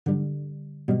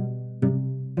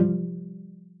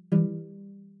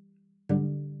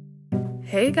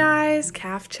Hey guys,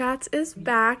 Calf Chats is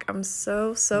back. I'm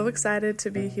so excited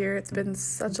to be here. It's been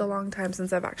such a long time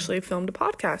since I've actually filmed a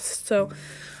podcast. So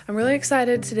I'm really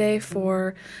excited today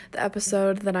for the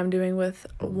episode that I'm doing with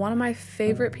one of my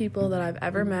favorite people that I've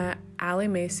ever met, Allie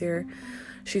Macier.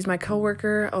 She's my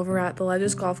coworker over at the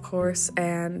Ledges Golf Course,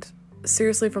 and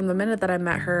seriously, from the minute that I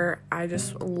met her, I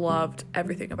just loved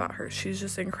everything about her. She's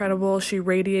just incredible. She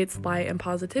radiates light and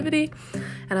positivity,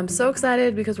 and I'm so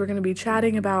excited because we're going to be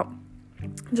chatting about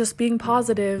just being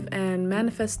positive and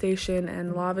manifestation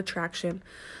and law of attraction,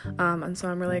 and so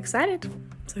I'm really excited.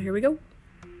 So here we go.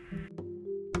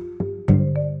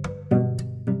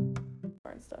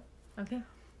 Okay.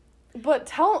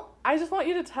 But I just want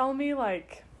you to tell me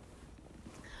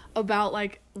about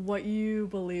what you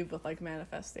believe with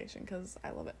manifestation, because I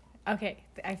love it. Okay.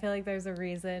 I feel like there's a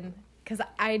reason, because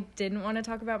I didn't want to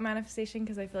talk about manifestation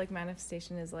because I feel like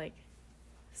manifestation is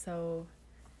so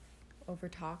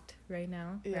overtalked right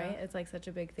now, right? It's such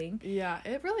a big thing. Yeah,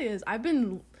 it really is.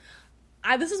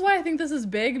 This is why I think this is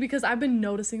big, because I've been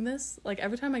noticing this.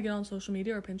 Every time I get on social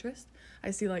media or Pinterest,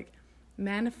 I see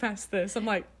manifest this. I'm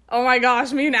like, oh my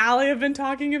gosh, me and Allie have been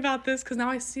talking about this, because now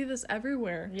I see this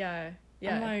everywhere. Yeah.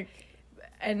 I'm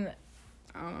and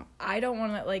I don't know. I don't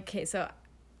want to okay, so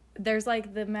there's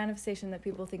the manifestation that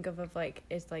people think of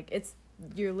it's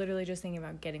you're literally just thinking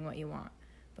about getting what you want.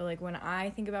 But when I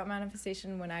think about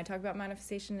manifestation, when I talk about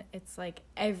manifestation, it's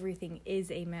everything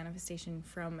is a manifestation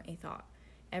from a thought.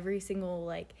 Every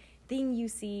single thing you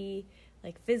see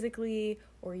physically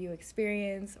or you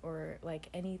experience or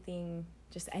anything,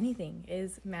 just anything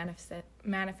is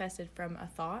manifested from a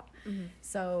thought. Mm-hmm.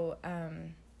 So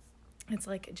it's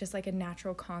just a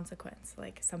natural consequence.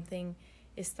 Something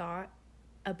is thought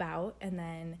about, and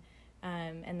then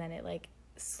it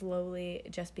slowly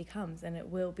just becomes, and it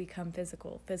will become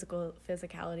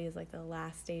physicality is the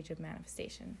last stage of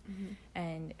manifestation. Mm-hmm.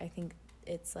 And I think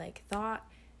it's thought,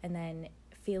 and then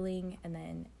feeling, and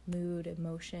then mood,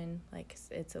 emotion,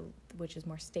 which is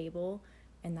more stable,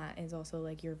 and that is also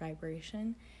your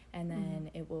vibration, and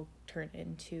then it will turn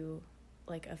into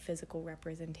a physical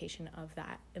representation of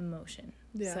that emotion.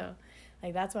 Yeah. So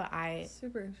that's what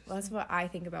super interesting. That's what I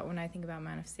think about when I think about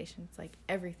manifestation. It's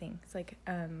everything. It's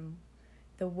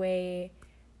the way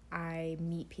I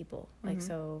meet people.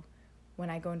 So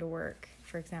when I go into work,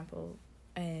 for example,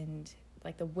 and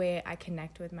the way I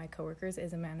connect with my coworkers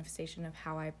is a manifestation of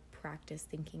how I practice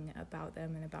thinking about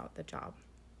them and about the job,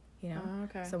 Oh,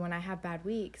 okay. So when I have bad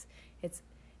weeks, it's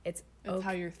okay.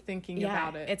 How you're thinking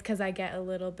about it. It's because I get a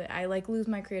little bit, I lose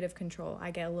my creative control. I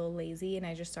get a little lazy and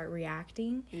I just start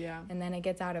reacting. Yeah. And then it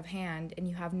gets out of hand and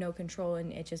you have no control,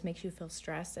 and it just makes you feel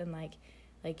stressed and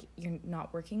you're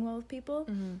not working well with people.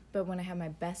 Mm-hmm. But when I have my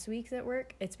best weeks at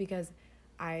work, it's because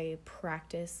I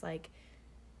practice I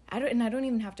don't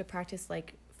even have to practice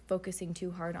focusing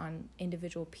too hard on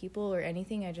individual people or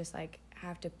anything. I just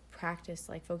have to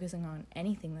practice focusing on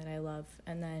anything that I love,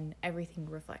 and then everything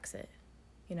reflects it.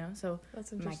 So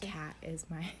that's my cat is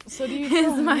my so do you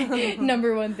is my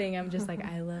number one thing. I'm just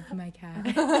I love my cat.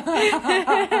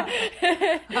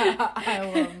 I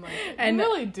love my cat. And you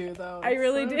really do, though. I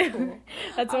really so do. Cool.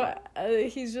 That's what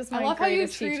he's just my I love how you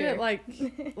treat teacher.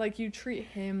 it you treat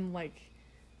him like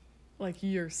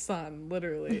your son,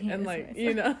 literally. He and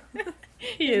is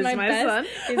he is my son.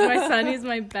 He's my son. He's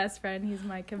my best friend. He's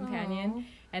my companion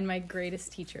and my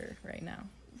greatest teacher right now.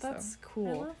 That's so, cool.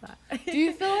 I love that. Do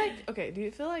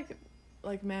you feel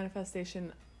like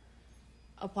manifestation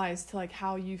applies to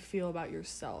how you feel about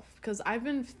yourself? Because I've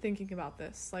been thinking about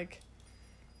this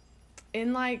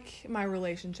in my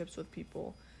relationships with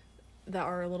people that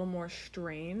are a little more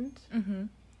strained. Mm-hmm.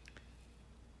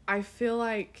 I feel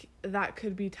like that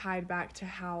could be tied back to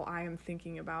how I am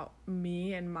thinking about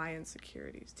me and my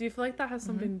insecurities. Do you feel like that has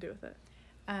something to do with it?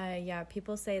 Yeah,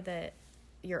 people say that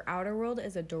your outer world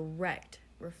is a direct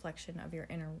reflection of your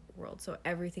inner world, so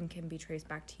everything can be traced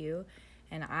back to you.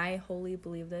 And I wholly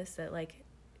believe this, that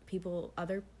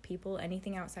other people,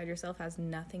 anything outside yourself has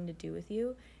nothing to do with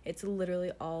you. It's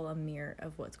literally all a mirror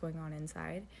of what's going on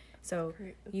inside. So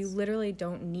you literally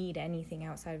don't need anything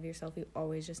outside of yourself. You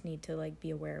always just need to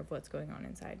be aware of what's going on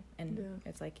inside. And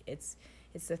it's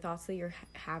the thoughts that you're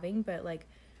having, but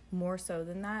more so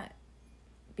than that,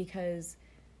 because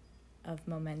of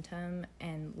momentum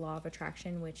and law of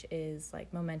attraction, which is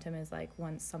momentum is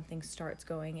once something starts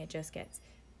going, it just gets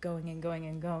going and going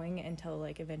and going until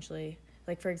eventually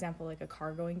like, for example, like a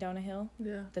car going down a hill.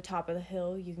 Yeah. The top of the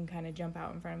hill, you can kind of jump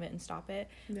out in front of it and stop it.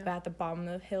 Yeah. But at the bottom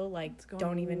of the hill, like,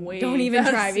 don't even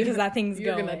faster. try, because that thing's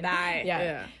You're going. gonna die.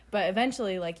 Yeah. But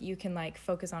eventually, like, you can, like,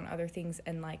 focus on other things,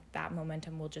 and, like, that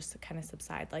momentum will just kind of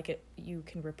subside. Like, you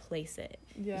can replace it.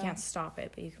 Yeah. You can't stop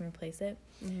it, but you can replace it.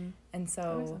 Mm-hmm.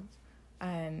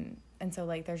 And so,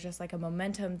 like, there's just, like, a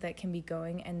momentum that can be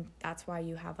going, and that's why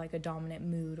you have, like, a dominant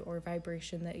mood or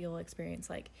vibration that you'll experience.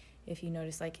 Like, if you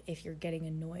notice, like, if you're getting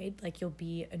annoyed, like, you'll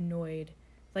be annoyed.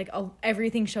 Like,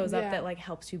 everything shows up that, like,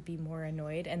 helps you be more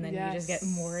annoyed, and then you just get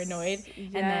more annoyed.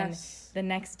 Yes. And then the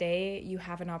next day, you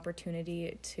have an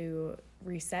opportunity to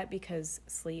reset, because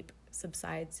sleep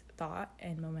subsides thought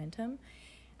and momentum.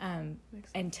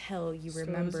 Until you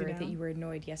remember that you were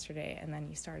annoyed yesterday, and then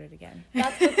you started again.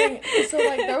 That's the thing. So,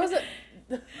 like, there was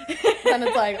then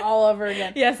it's like all over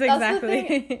again. Yes, exactly.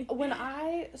 That's the thing. When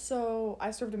I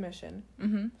served a mission,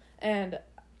 and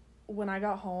when I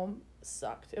got home,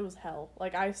 sucked. It was hell.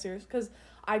 Like, because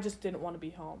I just didn't want to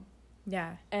be home.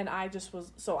 Yeah. And I just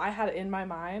was, so I had it in my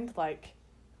mind, like,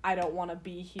 I don't want to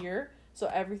be here. So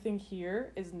everything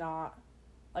here is not,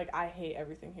 like, I hate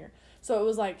everything here. So it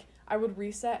was like, I would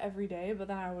reset every day, but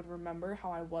then I would remember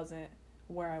how I wasn't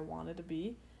where I wanted to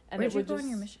be. And where'd you go on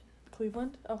your mission?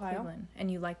 Cleveland, Ohio. Cleveland. And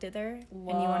you liked it there?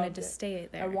 Loved and you wanted to stay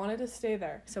there? I wanted to stay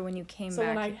there. So when you came back... So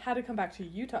when I had to come back to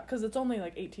Utah, because it's only,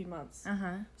 like, 18 months.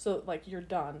 So, like, you're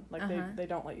done. Like, they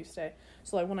don't let you stay.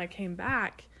 So, like, when I came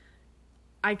back,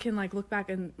 I can, like, look back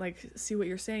and, like, see what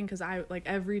you're saying, because I, like,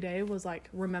 every day was, like,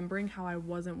 remembering how I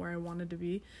wasn't where I wanted to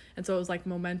be. And so it was, like,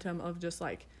 momentum of just,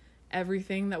 like,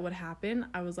 everything that would happen.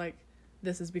 I was like,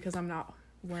 this is because I'm not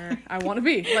where I want to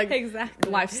be. Like, exactly.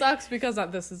 Life sucks because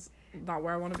this is not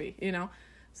where I want to be, you know?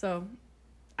 So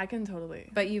I can totally.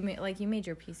 But you made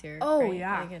your peace here. Oh, right?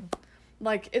 yeah.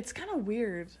 Like, it's kind of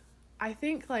weird. I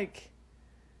think, like,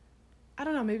 I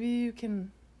don't know, maybe you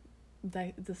can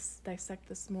dissect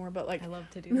this more, but, like, I love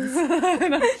to do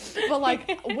this. But,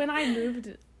 like, when I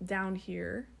moved down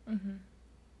here,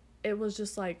 it was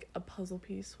just like a puzzle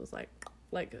piece was like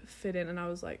fit in, and I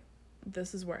was like,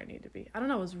 this is where I need to be. I don't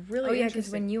know, it was really interesting.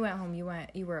 Because when you went home,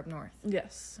 you were up north.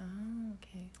 Yes. Oh,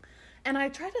 okay. And I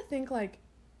try to think, like,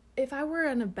 if I were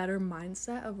in a better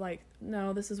mindset of, like,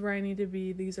 no, this is where I need to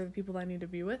be, these are the people that I need to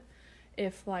be with,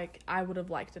 if, like, I would have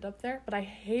liked it up there, but I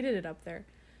hated it up there.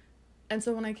 And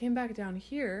so when I came back down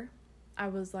here, I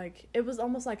was like, it was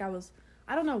almost like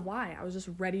I don't know why, I was just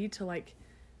ready to, like,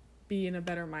 be in a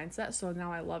better mindset, so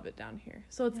now I love it down here.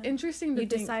 So it's interesting to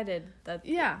think. You decided that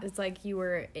it's like you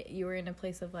were in a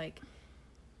place of, like,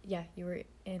 you were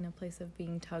in a place of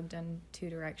being tugged in two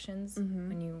directions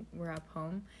when you were up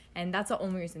home, and that's the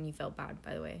only reason you felt bad,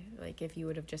 by the way. Like, if you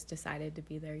would have just decided to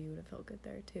be there, you would have felt good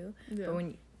there too.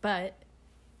 But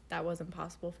that wasn't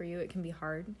possible for you. It can be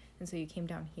hard, and so you came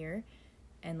down here,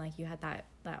 and, like, you had that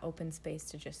open space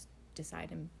to just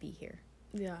decide and be here.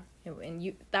 Yeah.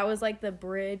 And that was, like, the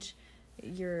bridge.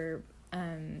 It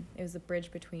was the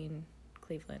bridge between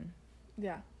Cleveland.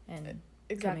 Yeah. And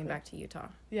exactly. coming back to Utah.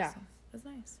 Yeah. So, that's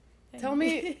nice. Tell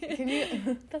me, can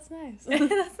you... That's nice.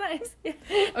 That's nice. Yeah.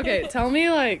 Okay, tell me,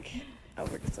 like... Oh,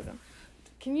 we're still going.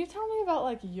 Can you tell me about,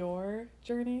 like, your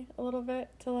journey a little bit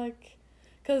to, like...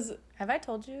 Because... Have I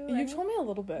told you? You've told me a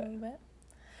little bit.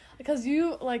 Because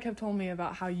you, like, have told me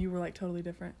about how you were, like, totally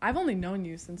different. I've only known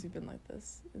you since you've been like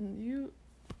this. And you...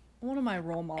 One of my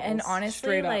role models. And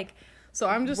honestly, like... So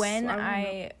I'm just... When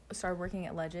I started working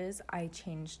at Ledges, I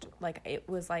changed... Like, it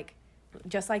was, like...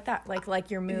 Just like that. Like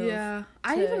your move. Yeah.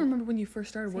 I even remember when you first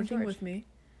started working with me.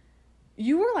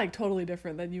 You were, like, totally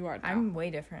different than you are now. I'm way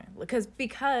different.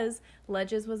 Because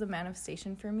Ledges was a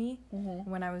manifestation for me.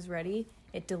 When I was ready,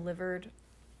 it delivered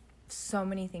so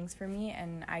many things for me,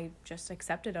 and I just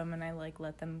accepted them, and I, like,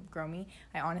 let them grow me.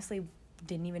 I honestly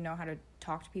didn't even know how to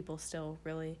talk to people still,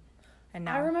 really. And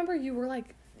now... I remember you were,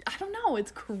 like... I don't know.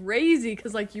 It's crazy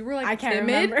because, like, you were, like, I can't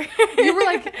timid. Remember.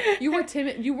 You were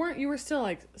timid. You were still,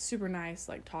 like, super nice,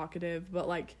 like, talkative, but,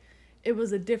 like, it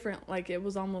was a different, like, it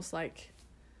was almost like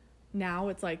now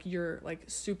it's like you're, like,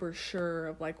 super sure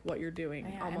of, like, what you're doing.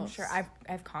 Yeah, almost. I'm sure. I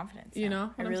have confidence. You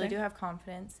know? I really do have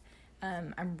confidence. I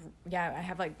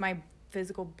have, like, my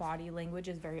physical body language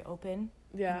is very open.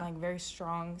 Yeah. And, like, very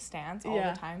strong stance all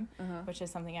the time, which is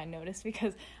something I noticed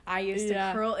because I used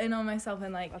to curl in on myself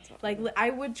and, like, I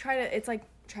would try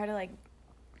to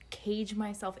cage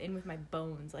myself in with my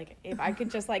bones. Like, if I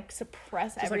could just, like,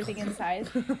 suppress everything inside.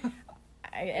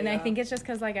 I think it's just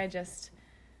because, like, I didn't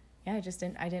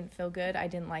feel good. I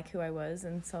didn't like who I was.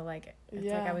 And so, like, it's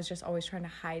like I was just always trying to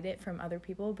hide it from other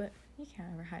people, but you can't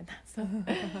ever hide that stuff.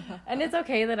 And it's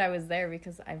okay that I was there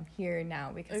because I'm here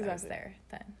now because I was there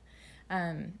then.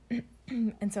 And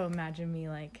so imagine me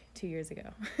like 2 years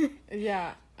ago.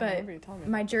 Yeah. But I remember you telling me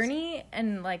my about this. journey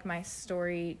and like my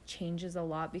story changes a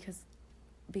lot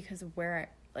because of where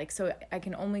so I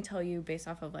can only tell you based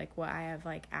off of like what I have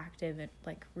like active and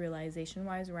like realization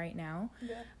wise right now.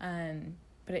 Yeah.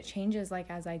 But it changes like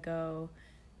as I go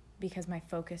because my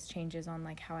focus changes on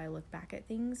like how I look back at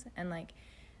things. And like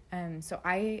so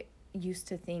I used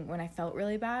to think when I felt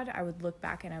really bad, I would look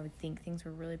back and I would think things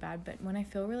were really bad. But when I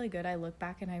feel really good, I look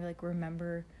back and I like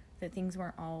remember that things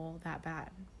weren't all that bad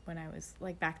when I was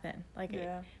like back then. Like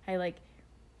Yeah. I like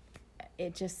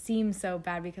it just seemed so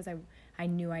bad because I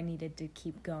knew I needed to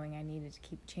keep going. I needed to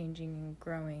keep changing and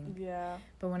growing. Yeah.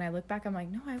 But when I look back, I'm like,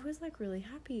 no, I was like really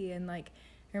happy. And like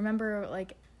I remember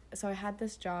like so I had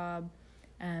this job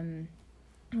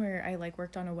where I like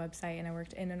worked on a website and I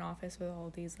worked in an office with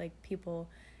all these like people,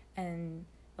 and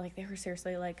like they were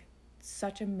seriously like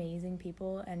such amazing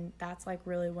people. And that's like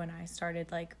really when I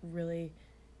started like really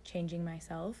changing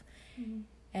myself. Mm-hmm.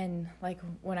 And like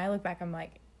when I look back, I'm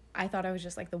like, I thought I was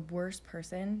just like the worst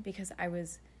person because I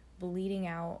was bleeding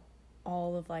out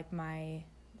all of like my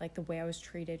like the way I was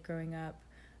treated growing up.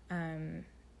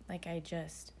 Like I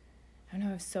don't know,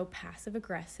 I was so passive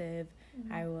aggressive.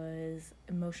 Mm-hmm. I was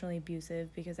emotionally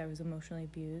abusive because I was emotionally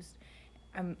abused.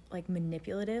 I'm like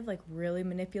manipulative, like really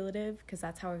manipulative, because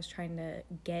that's how I was trying to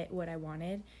get what I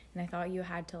wanted. And I thought you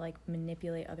had to like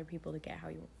manipulate other people to get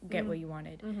Mm-hmm. what you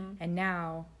wanted. Mm-hmm. And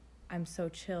now I'm so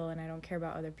chill and I don't care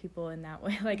about other people in that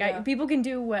way. Like Yeah. people can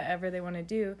do whatever they want to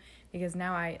do because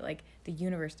now I like the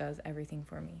universe does everything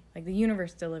for me. Like the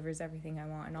universe delivers everything I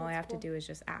want, and all I have cool. to do is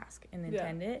just ask and Yeah.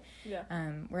 intend it. Yeah.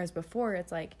 Whereas before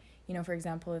it's like, you know, for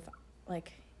example, if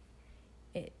like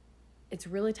it's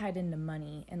really tied into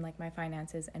money and like my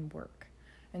finances and work.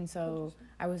 And so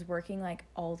I was working like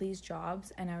all these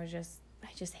jobs and I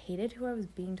just hated who I was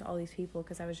being to all these people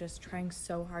because I was just trying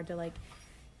so hard to like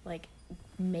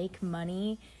make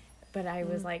money, but I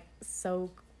was like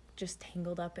so just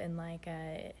tangled up in like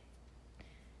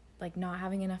not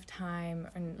having enough time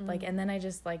and like, and then I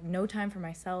just like no time for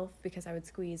myself because I would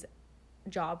squeeze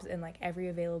jobs in like every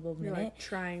available minute. You're like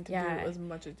trying to do as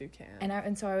much as you can.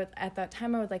 And so I would, at that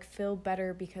time I would like feel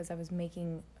better because I was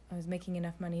making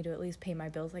enough money to at least pay my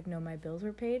bills, like know my bills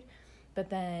were paid.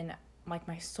 But then like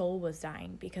my soul was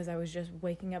dying because I was just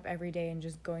waking up every day and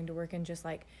just going to work and just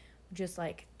like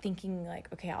thinking like,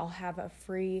 okay, I'll have a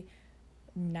free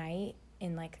night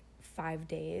in like 5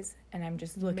 days and I'm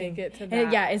just looking. Make it to and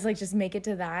that. yeah, it's like just make it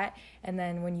to that, and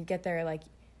then when you get there, like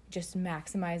just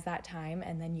maximize that time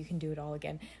and then you can do it all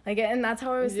again. Like, and that's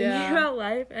how I was thinking about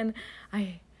life, and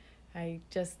I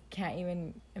just can't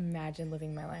even imagine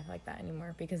living my life like that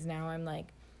anymore because now I'm like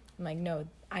no,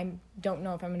 I don't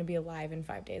know if I'm going to be alive in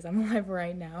 5 days. I'm alive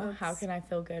right now. How can I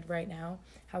feel good right now?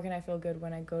 How can I feel good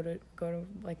when I go to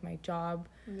like my job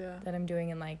that I'm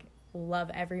doing and like love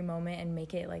every moment and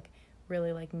make it like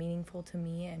really like meaningful to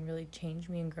me and really change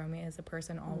me and grow me as a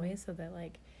person always, so that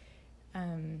like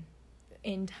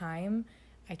in time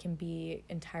I can be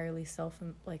entirely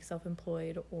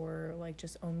self-employed or like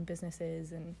just own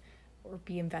businesses or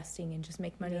be investing and just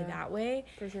make money that way.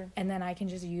 For sure. And then I can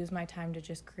just use my time to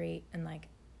just create and like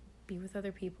be with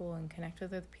other people and connect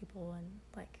with other people and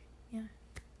like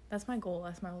that's my goal.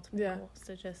 That's my ultimate goal, is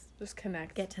to just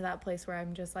connect, get to that place where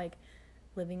I'm just like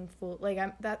living full, like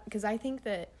I'm that, because I think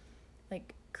that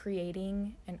like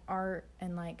creating and art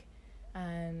and like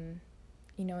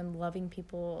you know, and loving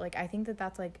people, like I think that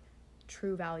that's like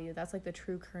true value. That's like the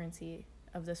true currency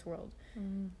of this world.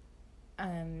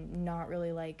 Not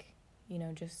really like, you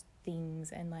know, just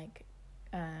things and like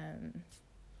I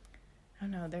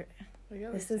don't know,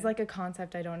 this is like a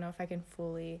concept I don't know if I can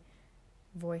fully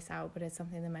voice out, but it's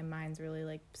something that my mind's really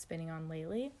like spinning on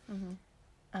lately.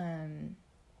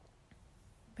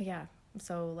 But yeah,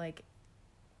 so like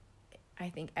I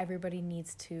think everybody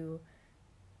needs to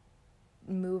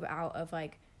move out of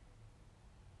like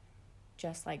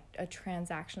just like a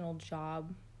transactional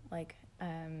job, like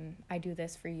I do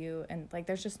this for you, and like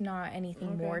there's just not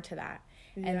anything more to that.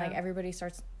 And like everybody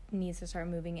needs to start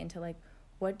moving into like,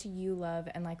 what do you love,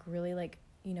 and like really like,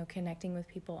 you know, connecting with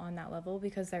people on that level,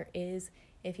 because there is,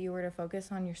 if you were to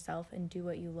focus on yourself and do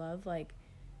what you love, like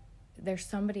there's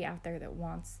somebody out there that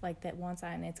wants that,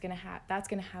 and that's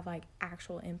gonna have like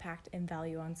actual impact and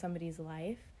value on somebody's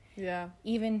life.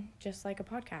 Even just like a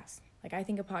podcast. Like I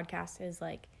think a podcast is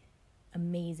like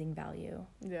amazing value.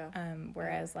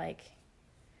 Whereas like,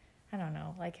 I don't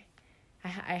know, like I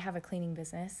have a cleaning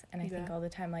business, and I think all the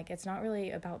time, like, it's not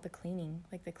really about the cleaning.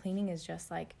 Like the cleaning is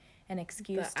just like an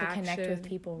excuse to connect with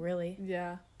people, really.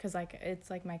 Because like it's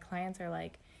like my clients are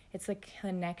like, it's like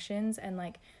connections and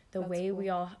like the way we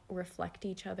all reflect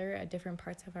each other at different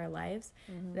parts of our lives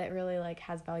that really like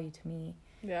has value to me.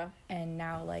 Yeah. And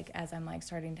now like as I'm like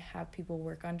starting to have people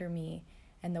work under me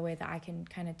and the way that I can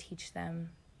kind of teach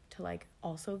them to like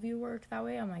also view work that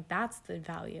way, I'm like, that's the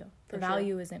value. The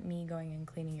value isn't me going and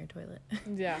cleaning your toilet.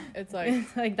 Yeah, it's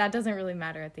like like that doesn't really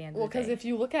matter at the end of the day. Well, because if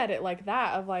you look at it like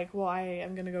that, of like, well, I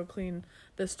am gonna go clean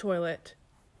this toilet,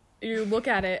 you look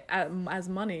at it as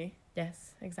money.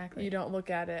 Yes, exactly. You don't look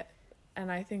at it,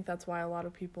 and I think that's why a lot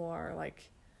of people are like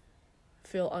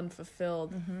feel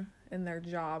unfulfilled in their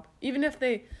job, even if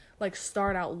they like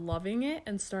start out loving it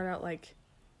and start out like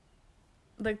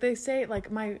they say, like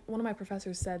one of my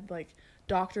professors said, like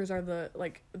doctors are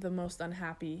the most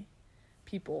unhappy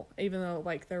people, even though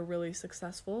like they're really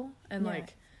successful, and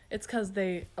like it's because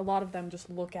a lot of them just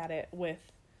look at it with,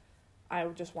 I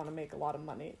just want to make a lot of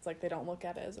money. It's like they don't look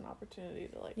at it as an opportunity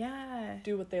to like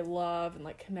do what they love and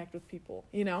like connect with people,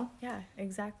 you know? Yeah,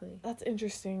 exactly. That's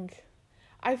interesting.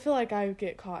 I feel like I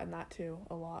get caught in that too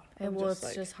a lot. Well,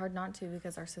 it's just hard not to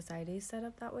because our society is set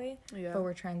up that way. Yeah. But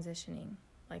we're transitioning.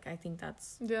 Like, I think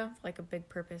that's like a big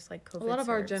purpose, like COVID. A lot of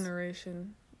our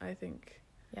generation, I think,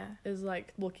 is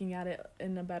like looking at it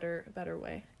in a better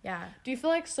way. Yeah. Do you feel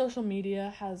like social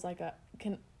media has like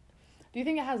do you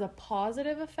think it has a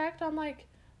positive effect on like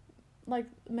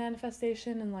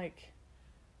manifestation and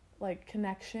like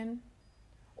connection,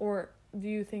 or do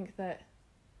you think that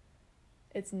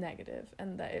it's negative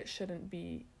and that it shouldn't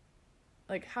be?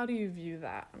 Like, how do you view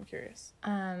that? I'm curious.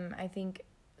 I think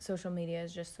social media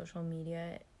is just social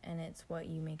media, and it's what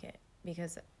you make it,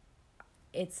 because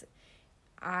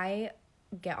I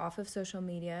get off of social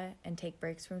media and take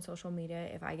breaks from social media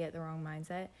if I get the wrong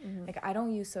mindset. Like, I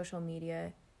don't use social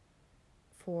media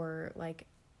for like,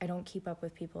 I don't keep up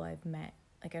with people I've met.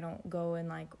 Like, I don't go and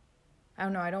like, I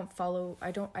don't know,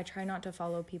 I try not to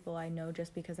follow people I know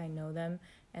just because I know them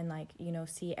and like, you know,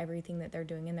 see everything that they're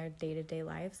doing in their day-to-day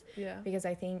lives. Yeah. Because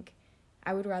I think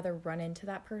I would rather run into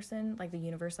that person, like the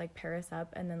universe like pair us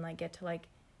up, and then like get to like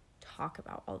talk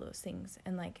about all those things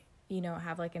and like, you know,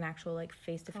 have like an actual like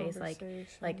face-to-face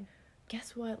like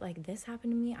guess what, like this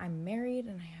happened to me, I'm married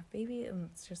and I have baby, and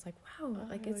it's just like, wow,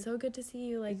 like it's so good to see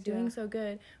you like doing so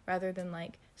good, rather than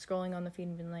like scrolling on the feed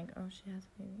and being like, oh, she has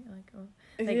a baby, like, oh,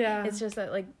 like it's just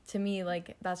that like, to me,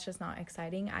 like that's just not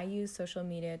exciting. I use social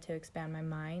media to expand my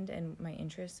mind and my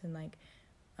interests, and like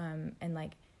and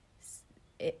like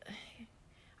it,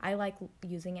 I like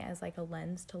using it as like a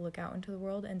lens to look out into the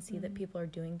world and see that people are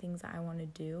doing things that I want to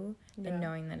do, and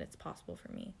knowing that it's possible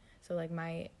for me. So like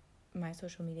my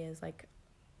social media is like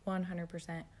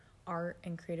 100% art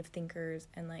and creative thinkers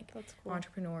and like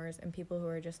entrepreneurs and people who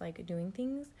are just like doing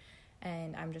things,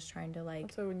 and I'm just trying to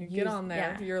like, so when you get on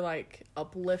there you're like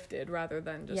uplifted rather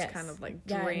than just kind of like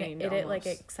drained. It like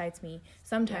excites me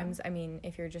sometimes. I mean,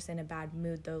 if you're just in a bad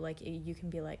mood though, like you can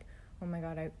be like, oh my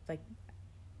god,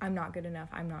 I'm not good enough,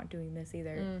 I'm not doing this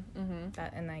either.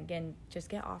 That, and again, just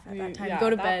get off at that time,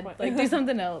 go to bed, like do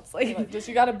something else, like just,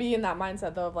 you got to be in that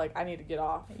mindset though of like, I need to get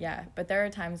off. But there are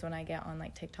times when I get on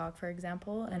like TikTok, for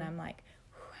example, and I'm like,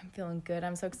 I'm feeling good,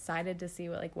 I'm so excited to see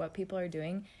what people are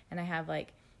doing, and I have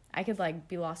like, I could like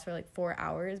be lost for like 4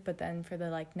 hours, but then for the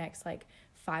like next like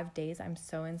 5 days I'm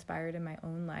so inspired in my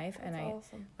own life. That's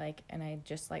awesome. And I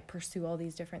just like pursue all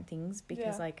these different things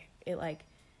because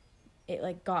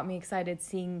it got me excited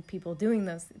seeing people doing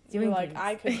things. Like,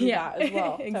 I could do that as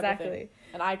well. Exactly.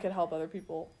 And I could help other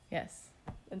people. Yes.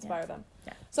 Inspire them.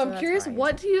 Yeah. So I'm curious,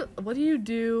 what do you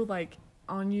do like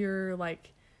on your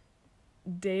like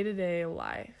day-to-day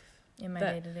life? In my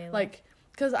day-to-day life. Like,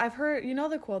 because I've heard, you know,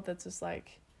 the quote that's just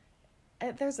like,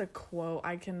 there's a quote,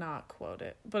 I cannot quote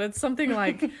it, but it's something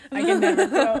like, I can never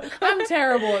quote. I'm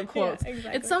terrible at quotes. Yeah,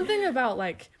 exactly. It's something about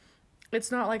like, it's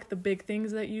not like the big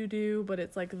things that you do, but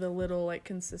it's like the little like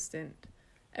consistent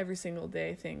every single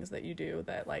day things that you do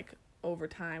that like over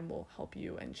time will help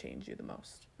you and change you the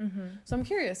most. So I'm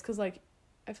curious, because like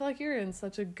I feel like you're in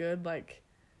such a good like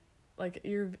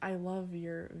I love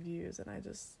your views, and I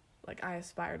just like, I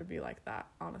aspire to be like that,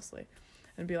 honestly,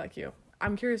 and be like you.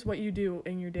 I'm curious what you do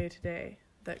in your day to day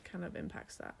that kind of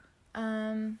impacts that.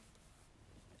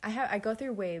 I go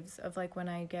through waves of like, when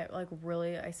I get like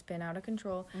really, I spin out of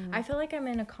control. I feel like I'm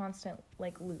in a constant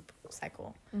like loop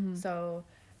cycle. So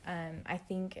I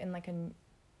think in like a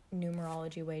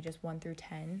numerology way, just 1 through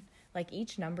 10, like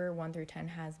each number 1 through 10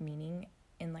 has meaning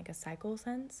in like a cycle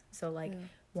sense. So like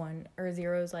 1 or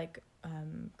 0 is like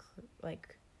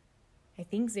like I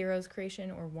think 0 is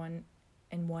creation, or 1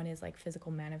 and 1 is like physical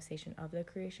manifestation of the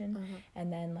creation.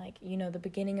 And then like, you know, the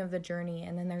beginning of the journey,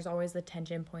 and then there's always the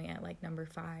tension point at like number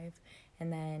 5,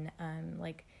 and then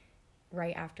like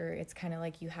right after, it's kind of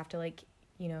like you have to like,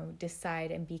 you know,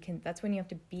 decide and that's when you have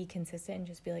to be consistent and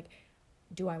just be like,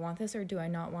 do I want this or do I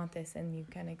not want this? And you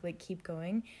kind of like keep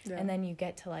going. Yeah. And then you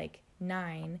get to like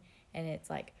 9 and it's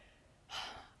like,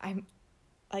 I'm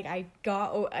like, I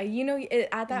got, you know,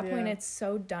 at that point it's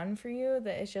so done for you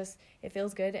that it's just, it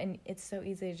feels good and it's so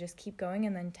easy to just keep going.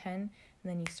 And then 10, and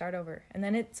then you start over and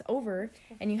then it's over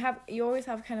and you always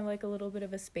have kind of like a little bit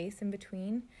of a space in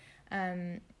between.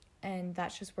 And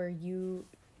that's just where you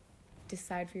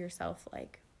decide for yourself,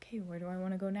 like, okay, where do I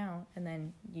want to go now? And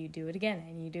then you do it again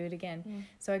and you do it again. Mm.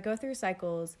 So I go through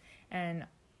cycles, and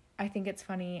I think it's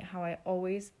funny how I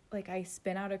always, like, I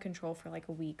spin out of control for like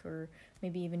a week or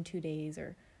maybe even 2 days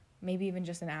or maybe even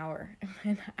just an hour.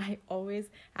 And I always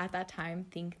at that time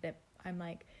think that I'm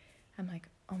like,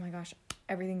 oh my gosh,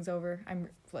 everything's over. I'm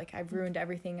like, I've ruined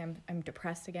everything. I'm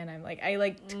depressed again. I'm like, I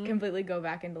like completely go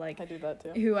back into like, I do that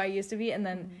too, who I used to be. And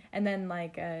then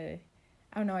like, I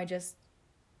don't know,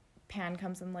 Pan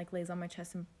comes and like lays on my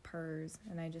chest and purrs,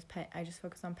 and I just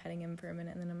focus on petting him for a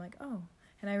minute, and then I'm like, oh,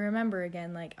 and I remember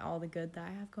again like all the good that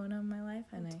I have going on in my life,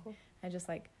 and I just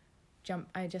like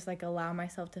I just like allow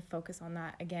myself to focus on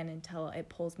that again until it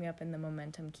pulls me up and the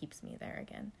momentum keeps me there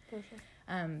again. For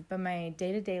sure. But my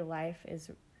day-to-day life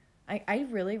is, I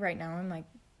really right now I'm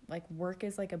like work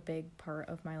is like a big part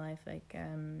of my life, like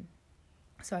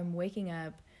so I'm waking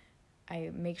up,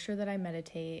 I make sure that I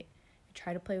meditate, I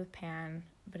try to play with Pan,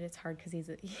 but it's hard because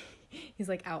he's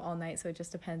like out all night, so it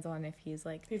just depends on if he's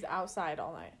outside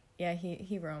all night. Yeah,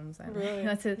 he roams. Really?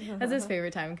 That's his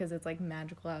favorite time because it's like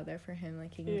magical out there for him.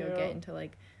 Like he can go get into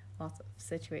like lots of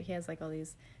situations. He has like all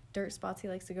these dirt spots he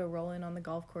likes to go roll in on the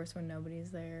golf course when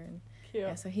nobody's there, and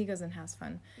yeah, so he goes and has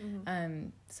fun. Mm-hmm.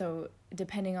 So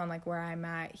depending on like where I'm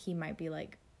at, he might be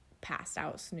like passed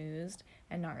out, snoozed,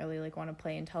 and not really like want to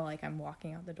play until like I'm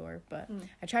walking out the door. But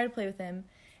I try to play with him,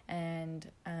 and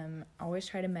always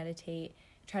try to meditate,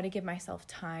 try to give myself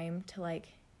time to like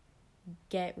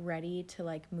get ready to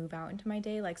like move out into my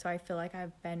day, like so I feel like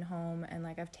I've been home and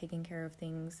like I've taken care of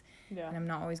things. Yeah. And I'm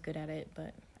not always good at it,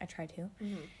 but I try to.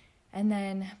 Mm-hmm. And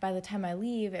then by the time I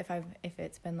leave, if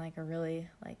it's been like a really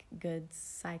like good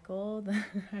cycle, then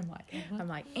I'm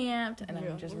like amped and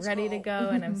I'm just ready to go,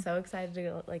 and I'm so excited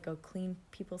to go clean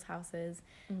people's houses.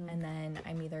 Mm-hmm. And then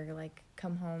I'm either like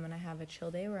come home and I have a chill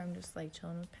day where I'm just like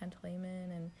chilling with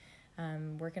Pantaleimon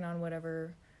and working on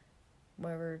whatever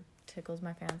tickles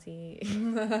my fancy.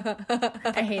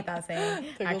 I hate that saying.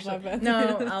 Tickles my fancy.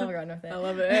 No, I'll run with it. I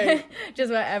love it. Hey.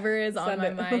 Just whatever is on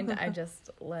my mind, I just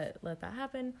let that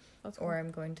happen. That's cool. Or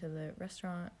I'm going to the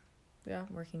restaurant. Yeah,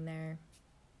 working there.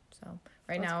 So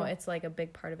right now, cool. It's like a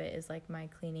big part of it is like my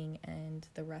cleaning and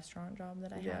the restaurant job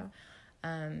that I have.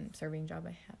 Serving job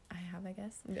I have, I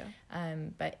guess. Yeah.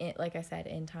 But like I said,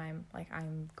 in time, like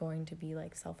I'm going to be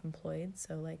like self-employed,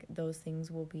 so like those things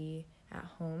will be at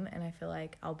home, and I feel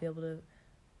like I'll be able to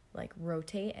like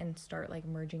rotate and start like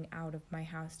merging out of my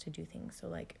house to do things. So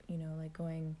like, you know, like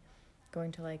going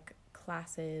to like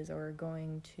classes or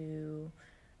going to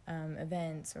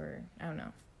events, or I don't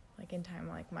know, like in time,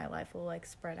 like my life will like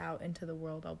spread out into the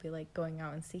world. I'll be like going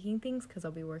out and seeking things because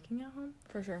I'll be working at home.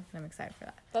 For sure. And I'm excited for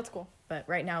that. That's cool. But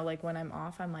right now, like when I'm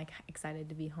off, I'm like excited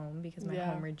to be home because my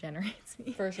home regenerates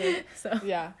me. For sure. So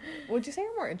yeah. Would you say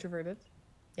you're more introverted?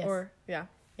 Yes. Or yeah.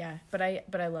 Yeah, but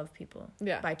I love people.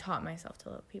 Yeah. But I taught myself to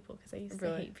love people because I used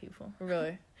to hate people.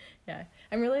 Really? Yeah.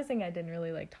 I'm realizing I didn't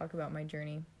really like talk about my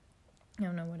journey. I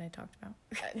don't know what I talked about.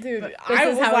 Dude, I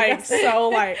was like so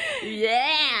like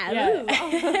yeah.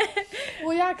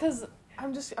 Well, yeah, because I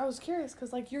was curious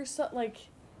because like you're so like,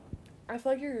 I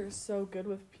feel like you're so good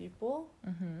with people.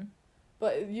 Mm-hmm.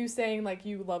 But you saying like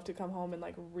you love to come home and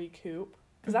like recoup,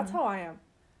 because that's how I am.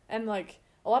 And like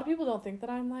a lot of people don't think that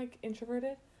I'm like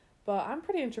introverted. But I'm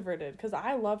pretty introverted because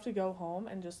I love to go home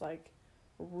and just, like,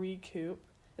 recoup.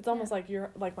 It's almost like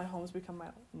you're like my home's become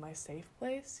my safe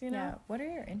place, you know? Yeah. What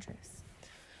are your interests?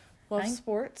 Love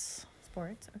sports.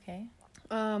 Sports, okay.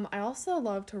 I also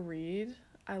love to read.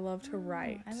 I love to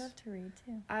write. I love to read,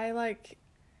 too.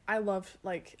 I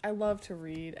love to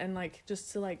read and, like,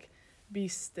 just to, like, be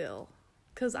still.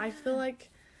 Because I feel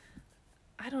like,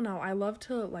 I don't know, I love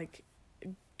to, like,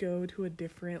 go to a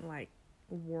different, like,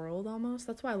 world almost.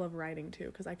 That's why I love writing too,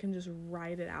 because I can just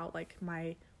write it out like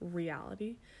my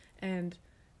reality and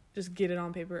just get it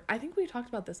on paper. I think we talked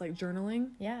about this, like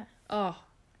journaling. Yeah. Oh,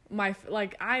 my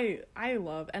like I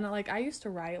love, and like I used to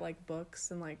write like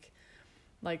books, and like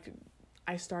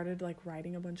I started like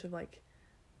writing a bunch of like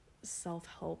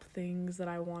self-help things that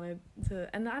I wanted to,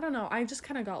 and I don't know, I just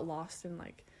kind of got lost in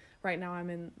like, right now I'm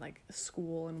in like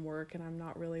school and work, and I'm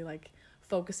not really like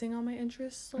focusing on my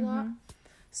interests a lot.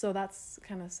 So that's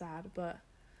kind of sad, but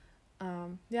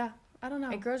yeah, I don't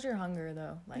know. It grows your hunger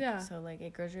though. Like, yeah. So like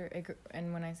it grows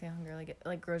and when I say hunger, like it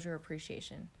like grows your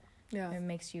appreciation. Yeah. It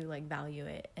makes you like value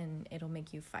it, and it'll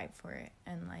make you fight for it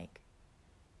and like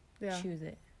choose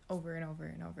it over and over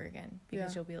and over again,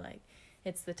 because you'll be like,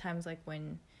 it's the times like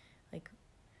when like,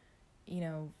 you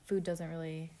know, food doesn't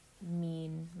really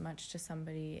mean much to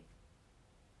somebody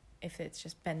if it's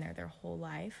just been there their whole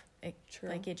life. True.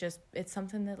 Like it's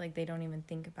something that like they don't even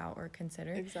think about or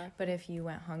consider. Exactly. But if you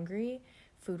went hungry,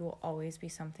 food will always be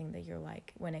something that you're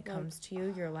like, when it comes to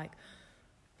you, you're like,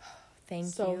 oh,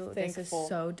 thank you. This is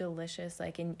so delicious.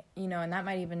 Like, and you know, and that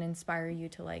might even inspire you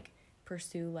to like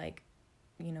pursue like,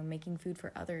 you know, making food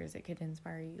for others. It could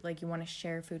inspire you, like you want to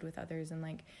share food with others, and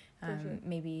like sure.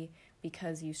 Maybe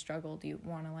because you struggled, you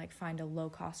want to like find a low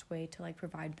cost way to like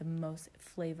provide the most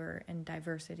flavor and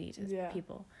diversity to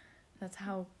people. That's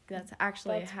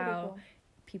actually how cool.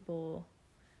 People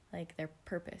like their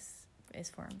purpose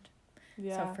is formed.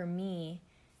 So for me,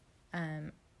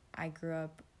 I grew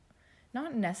up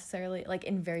not necessarily like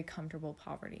in very comfortable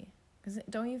poverty, because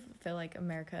don't you feel like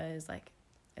America is like,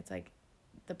 it's like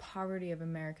the poverty of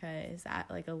America is at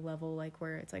like a level like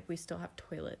where it's like we still have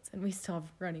toilets and we still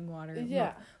have running water.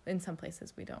 Yeah. In some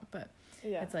places we don't, but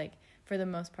it's like for the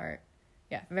most part,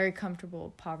 very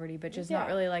comfortable poverty, but just not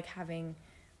really like having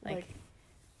like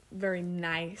very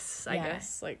nice, I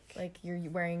guess. Like you're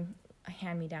wearing a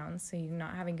hand-me-downs, so you're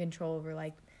not having control over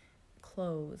like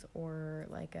clothes, or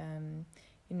like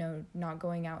you know, not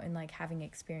going out and like having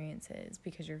experiences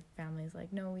because your family's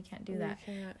like, no, we can't do that.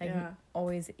 Like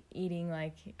always eating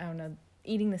like, I don't know,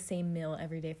 eating the same meal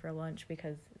every day for lunch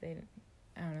because they,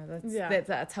 I don't know,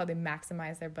 that's how they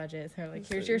maximize their budgets. They're like,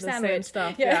 here's your sandwich. Same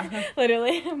stuff. Yeah.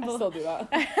 Literally. I still do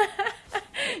that.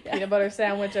 Peanut butter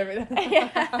sandwich, everything.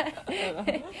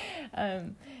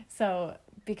 So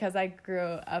because I grew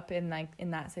up in like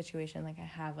in that situation, like I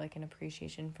have like an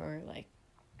appreciation for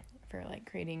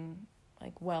creating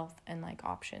like wealth and like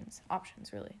options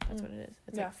really. That's what it is.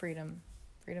 It's like freedom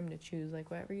to choose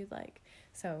like whatever you'd like.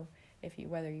 So if you,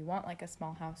 whether you want like a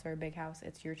small house or a big house,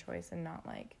 it's your choice, and not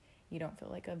like you don't feel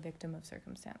like a victim of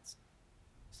circumstance.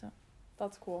 So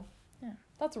that's cool. Yeah,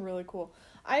 that's really cool.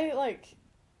 I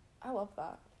love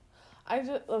that.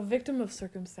 A victim of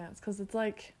circumstance, because it's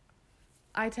like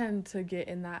I tend to get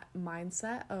in that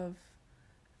mindset of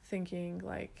thinking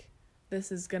like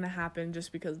this is gonna happen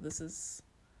just because this is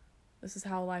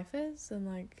how life is, and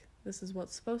like this is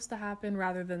what's supposed to happen,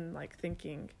 rather than like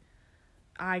thinking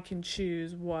I can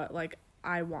choose what like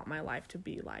I want my life to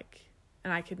be like,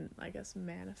 and I can, I guess,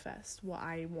 manifest what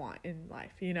I want in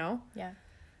life, you know? Yeah.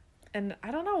 And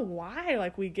I don't know why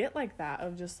like we get like that,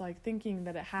 of just like thinking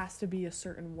that it has to be a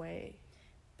certain way.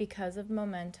 Because of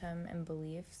momentum and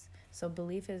beliefs. So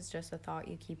belief is just a thought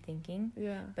you keep thinking.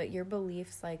 Yeah. But your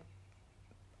beliefs like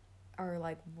are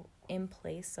like in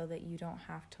place so that you don't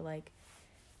have to like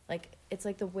it's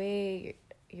like the way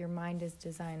your mind is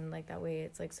designed, like that way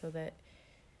it's like so that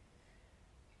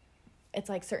it's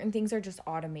like certain things are just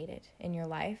automated in your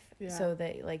life, so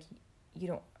that like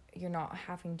you're not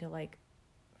having to like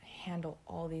handle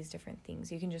all these different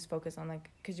things. You can just focus on like,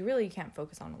 because you can't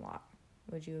focus on a lot.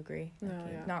 Would you agree? No,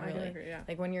 not really. I agree,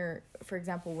 Like when you're, for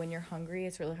example, when you're hungry,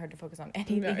 it's really hard to focus on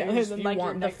anything other than you like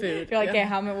want the food. You're like,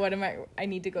 okay, I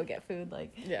need to go get food.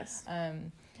 Like, yes.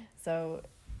 So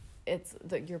it's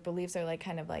your beliefs are like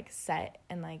kind of like set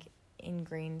and like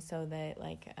ingrained, so that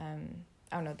like I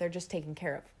don't know, they're just taken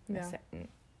care of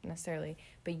necessarily.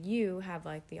 But you have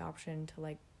like the option to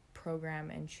like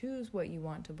program and choose what you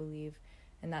want to believe,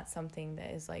 and that's something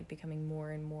that is like becoming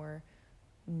more and more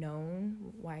known,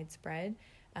 widespread,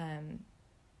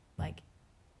 like,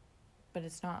 but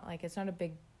it's not a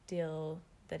big deal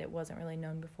that it wasn't really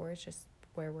known before. It's just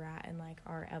where we're at in like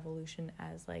our evolution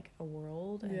as like a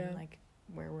world, and like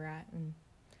where we're at, and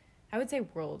I would say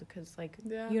world, because like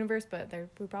universe, but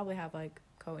we probably have like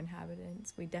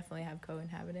co-inhabitants. We definitely have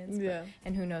co-inhabitants,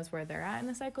 and who knows where they're at in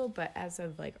the cycle. But as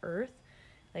of like Earth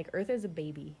is a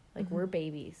baby. Like we're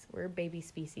babies. We're a baby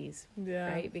species. Yeah.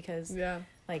 Right? Because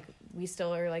like we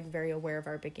still are like very aware of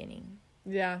our beginning.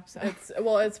 Yeah. So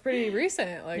it's pretty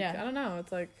recent. Like I don't know.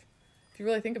 It's like if you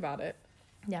really think about it.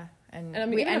 Yeah. And I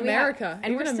mean, even America.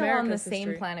 And we're still America's on the history.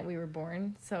 same planet we were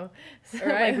born. So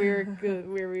right? Like we were good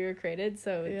where we were created.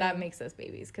 So that makes us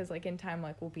babies. Because like in time,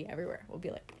 like we'll be everywhere. We'll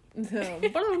be like.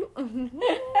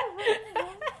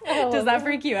 Does that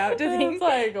freak you out to think? It's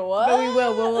like, what? But we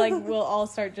will. We'll all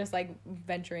start just like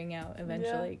venturing out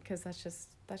eventually, because that's just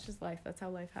life. That's how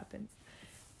life happens.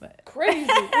 But crazy.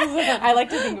 I like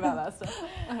to think about that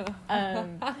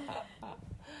stuff.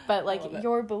 But like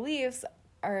your beliefs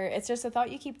or it's just a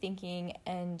thought you keep thinking,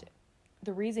 and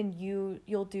the reason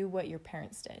you'll do what your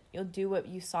parents did. You'll do what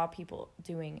you saw people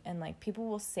doing, and like people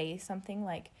will say something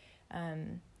like,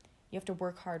 you have to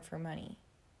work hard for money,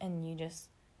 and you just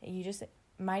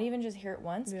might even just hear it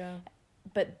once. Yeah.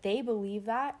 But they believe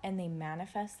that, and they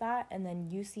manifest that, and then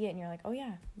you see it and you're like, oh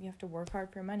yeah, you have to work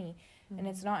hard for money. Mm-hmm. And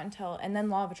it's not until, and then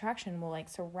law of attraction will like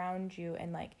surround you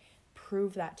and like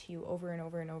prove that to you over and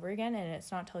over and over again. And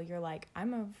it's not till you're like,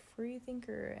 I'm a free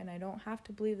thinker and I don't have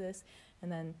to believe this.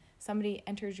 And then somebody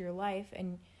enters your life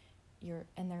and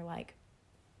they're like,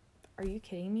 are you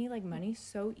kidding me? Like, money's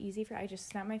so easy I just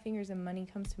snap my fingers and money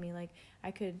comes to me. Like,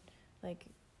 I could, like,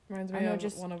 reminds me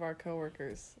of one of our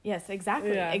coworkers. Yes,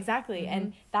 exactly. Yeah. Exactly. Mm-hmm.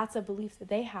 And that's a belief that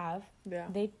they have. Yeah.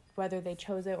 Whether they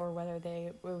chose it or whether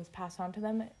it was passed on to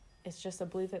them, it's just a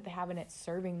belief that they have, and it's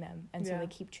serving them. And so they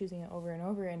keep choosing it over and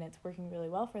over, and it's working really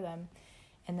well for them.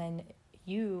 And then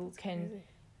you can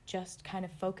just kind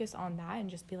of focus on that and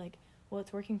just be like, well,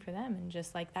 it's working for them. And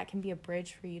just like that can be a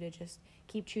bridge for you to just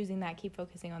keep choosing that, keep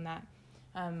focusing on that.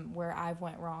 Where I've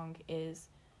went wrong is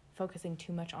focusing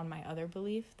too much on my other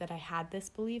belief, that I had this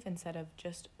belief, instead of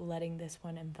just letting this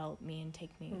one envelop me and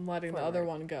take me and letting forward. The other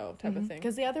one go type of thing.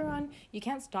 Because the other one, you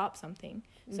can't stop something.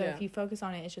 So if you focus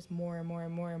on it, it's just more and more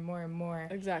and more and more and more.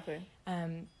 Exactly.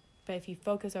 But if you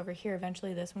focus over here,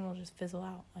 eventually this one will just fizzle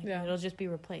out. Like it'll just be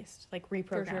replaced, like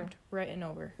reprogrammed, written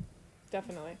over.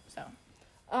 Definitely. So.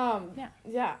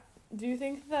 Yeah. Do you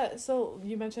think that, so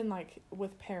you mentioned like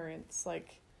with parents,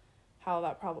 like how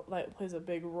that probably like plays a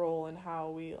big role in how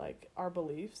we like our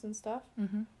beliefs and stuff.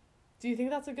 Mm-hmm. Do you think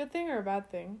that's a good thing or a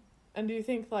bad thing? And do you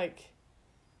think like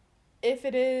if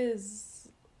it is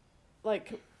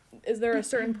like, is there a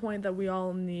certain point that we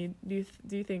all need, do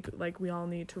you think like we all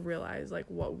need to realize like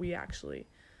what we actually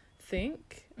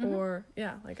think? Mm-hmm. Or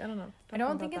like I don't know. I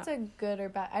don't think it's a good or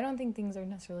bad. I don't think things are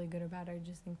necessarily good or bad. I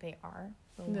just think they are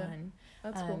for one.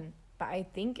 That's cool. But I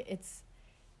think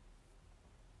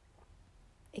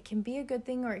it can be a good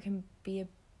thing, or it can be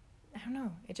I don't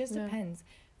know. It just depends.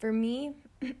 For me,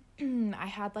 I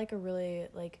had like a really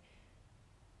like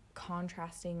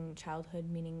contrasting childhood,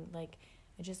 meaning like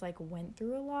I just like went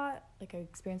through a lot. Like I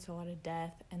experienced a lot of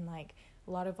death and like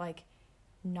a lot of like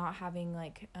not having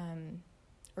like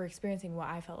or experiencing what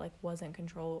I felt like wasn't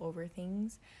control over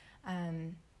things.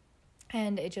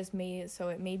 And it just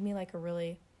made me like a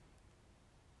really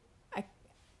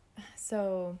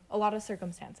so a lot of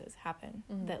circumstances happen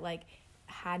that like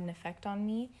had an effect on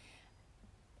me.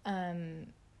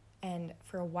 And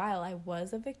for a while I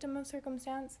was a victim of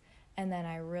circumstance, and then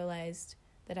I realized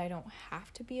that I don't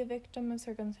have to be a victim of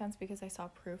circumstance because I saw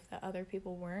proof that other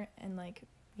people weren't, and like,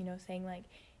 you know, saying like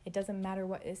it doesn't matter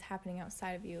what is happening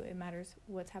outside of you, it matters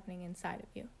what's happening inside of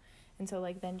you. And so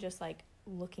like then just like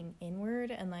looking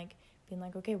inward and like being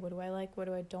like, okay, what do I like, what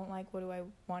do I don't like, what do I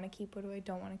want to keep, what do I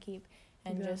don't want to keep,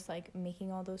 and just like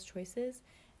making all those choices.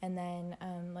 And then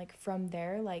like from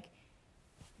there, like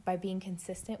by being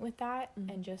consistent with that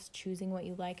and just choosing what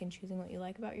you like and choosing what you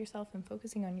like about yourself and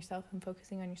focusing on yourself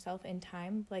in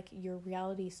time, like your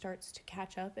reality starts to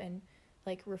catch up and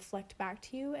like reflect back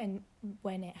to you. And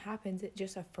when it happens, it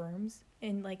just affirms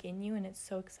in you, and it's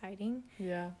so exciting.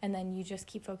 Yeah. And then you just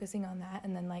keep focusing on that,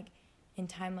 and then like in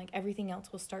time, like everything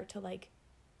else will start to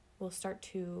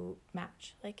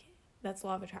match. Like that's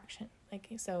law of attraction. Like,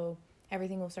 so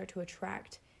everything will start to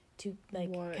attract to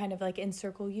like kind of like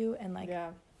encircle you and like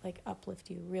like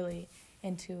uplift you really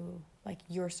into like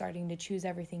you're starting to choose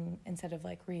everything instead of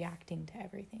like reacting to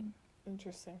everything.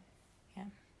 Interesting. Yeah.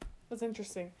 That's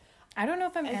interesting. I don't know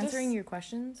if I'm answering your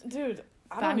questions. Dude,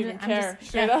 I don't even care.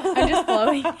 I'm just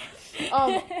flowing.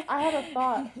 I had a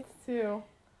thought too.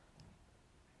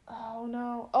 Oh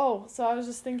no. Oh, so I was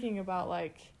just thinking about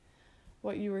like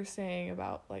what you were saying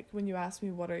about like when you asked me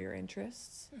what are your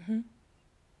interests. Mm-hmm.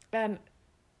 And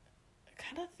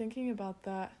kind of thinking about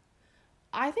that,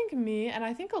 I think me, and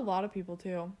I think a lot of people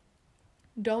too,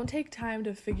 don't take time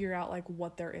to figure out like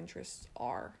what their interests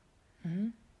are. Mm-hmm.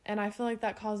 And I feel like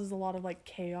that causes a lot of like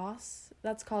chaos.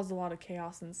 That's caused a lot of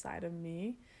chaos inside of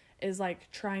me, is like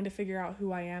trying to figure out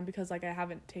who I am, because like I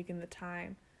haven't taken the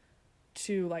time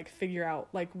to like figure out,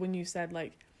 like when you said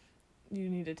like you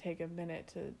need to take a minute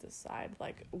to decide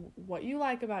like what you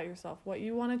like about yourself, what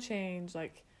you want to change,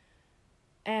 like,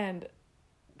 and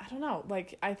I don't know,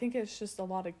 like I think it's just a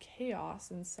lot of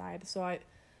chaos inside. So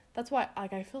that's why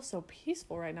like I feel so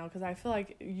peaceful right now, because I feel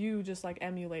like you just like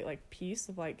emulate like peace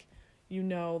of like you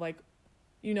know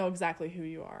exactly who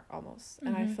you are almost.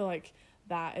 And I feel like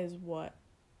that is what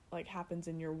like happens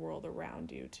in your world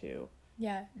around you too.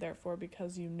 Yeah. Therefore,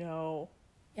 because you know.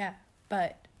 Yeah,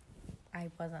 but I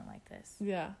wasn't like this.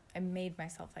 Yeah. I made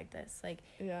myself like this. Like,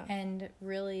 yeah. And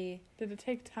really... Did it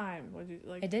take time?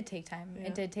 It did take time. Yeah.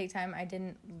 It did take time. I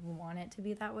didn't want it to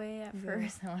be that way at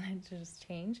first. I wanted to just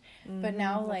change. Mm-hmm. But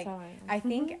now, That's like, how I am. I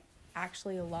think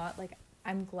actually a lot, like,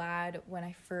 I'm glad when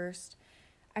I first...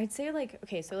 I'd say, like,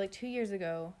 okay, so, like, 2 years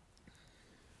ago,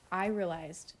 I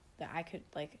realized that I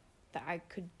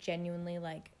could genuinely,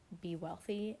 like, be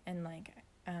wealthy and, like,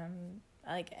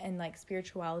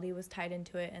 spirituality was tied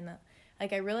into it. And,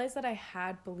 I realized that I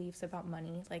had beliefs about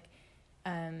money. Like,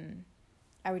 I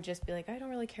would just be like, I don't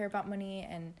really care about money.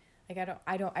 And, like,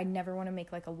 I never want to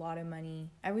make, like, a lot of money.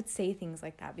 I would say things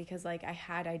like that because, like, I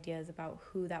had ideas about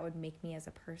who that would make me as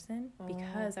a person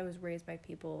because I was raised by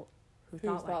people who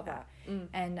thought like that.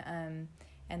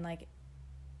 And like,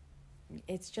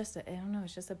 it's just I don't know,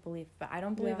 it's just a belief, but I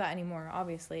don't believe that anymore,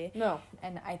 obviously. No.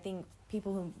 And I think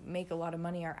people who make a lot of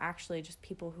money are actually just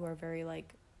people who are very,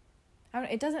 like,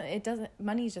 it doesn't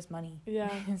money is just money.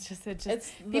 Yeah. it's just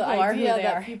people are who they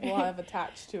are. People have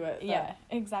attached to it. Yeah,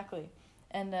 exactly.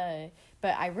 And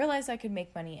but I realized I could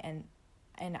make money, and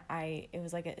it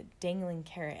was like a dangling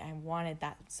carrot. I wanted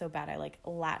that so bad. I, like,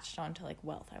 latched onto, like,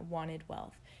 wealth. I wanted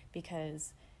wealth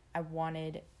because I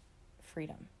wanted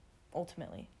freedom.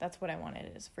 Ultimately, that's what I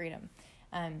wanted, is freedom.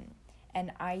 And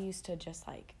I used to just,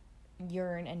 like,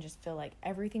 yearn and just feel like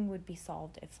everything would be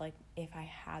solved if I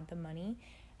had the money.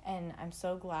 And I'm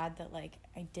so glad that, like,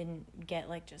 I didn't get,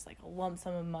 like, just, like, a lump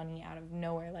sum of money out of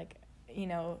nowhere, like, you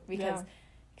know, because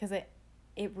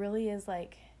it really is,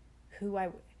 like, who I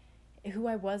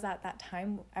was at that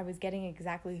time. I was getting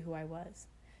exactly who I was.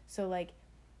 So, like,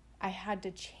 I had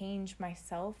to change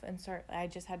myself I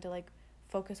just had to, like,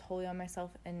 focus wholly on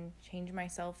myself and change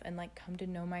myself and, like, come to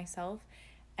know myself.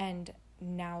 And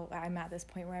now I'm at this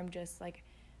point where I'm just, like,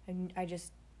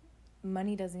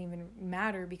 money doesn't even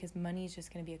matter because money is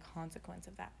just going to be a consequence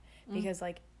of that. Because,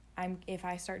 like, if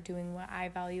I start doing what I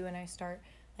value and I start,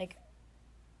 like,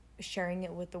 sharing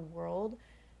it with the world,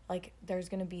 like, it's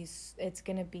going to be,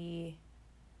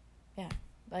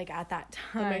 like, at that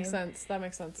time. That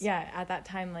makes sense. Yeah, at that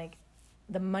time, like,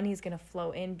 the money's going to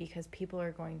flow in because people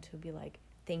are going to be like,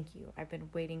 thank you, I've been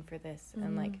waiting for this.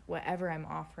 And, like, whatever I'm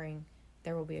offering,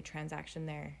 there will be a transaction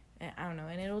there. And I don't know,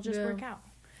 and it'll just work out.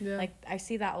 Yeah. Like, I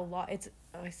see that a lot.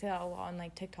 I see that a lot on,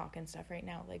 like, TikTok and stuff right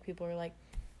now. Like, people are like,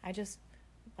 I just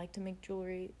like to make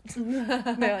jewelry.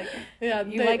 They're like, yeah,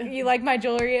 you like my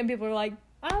jewelry? And people are like,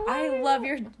 I love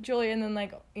your jewelry. And then,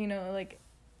 like, you know, like,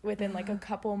 within, like, a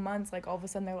couple months, like, all of a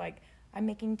sudden they're like, I'm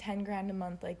making $10,000 a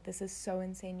month. Like, this is so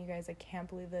insane, you guys. I can't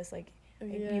believe this. Like,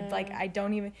 I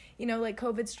don't even, you know, like,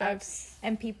 COVID struck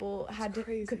and people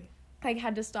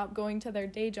had to stop going to their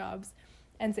day jobs,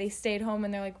 and they stayed home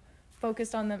and they're, like,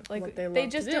 focused on them. Like, they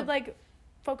just did, like,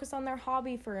 focus on their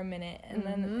hobby for a minute, and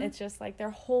then it's just, like,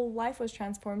 their whole life was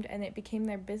transformed and it became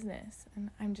their business. And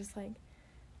I'm just like,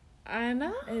 I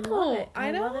know. I love it.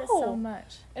 I love it so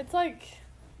much. It's, like,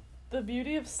 the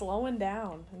beauty of slowing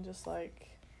down and just, like,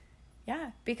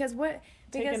 because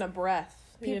taking a breath.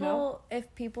 People, you know?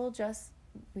 If people just,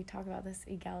 we talk about this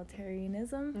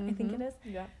egalitarianism, I think it is.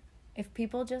 Yeah. If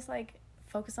people just, like,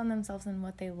 focus on themselves and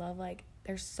what they love, like,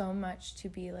 there's so much to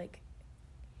be, like,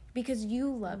 because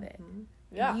you love it.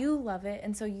 Yeah. You love it,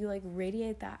 and so you, like,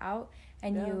 radiate that out,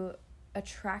 and you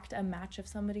attract a match of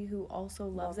somebody who also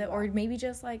loves it, or maybe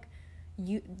just, like,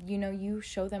 you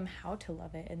show them how to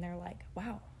love it, and they're like,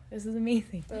 wow, this is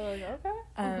amazing. They're like,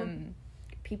 okay.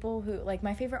 People who, like,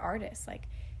 my favorite artists, like,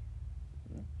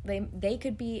 they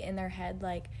could be in their head,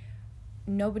 like,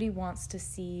 nobody wants to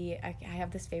see, I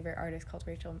have this favorite artist called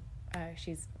Rachel,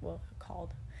 she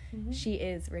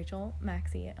is Rachel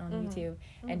Macier on YouTube,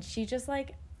 and she just,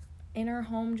 like, in her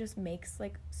home just makes,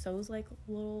 like, sews, like,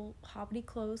 little hobbity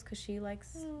clothes, because she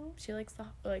likes the,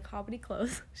 like, hobbity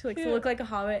clothes. She likes to look like a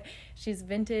hobbit. She's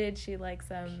vintage. She likes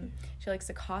she likes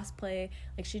to cosplay.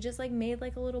 Like, she just, like, made,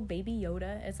 like, a little baby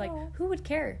Yoda. It's like, who would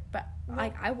care? But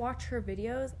like, I watch her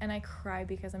videos and I cry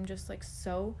because I'm just, like,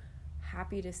 so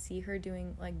happy to see her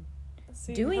doing, like, those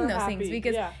things,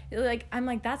 because like, I'm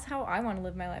like, that's how I want to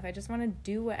live my life. I just want to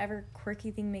do whatever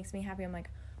quirky thing makes me happy. I'm like,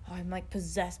 oh, I'm, like,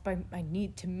 possessed by my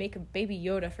need to make a baby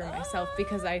Yoda for myself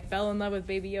because I fell in love with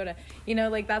baby Yoda, you know,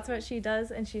 like, that's what she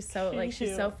does. And she's so, like,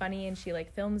 she's so funny, and she,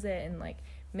 like, films it and, like,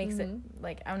 makes it,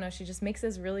 like, I don't know, she just makes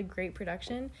this really great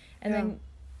production, and then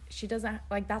she doesn't,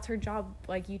 like, that's her job.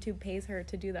 Like, YouTube pays her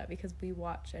to do that because we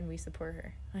watch and we support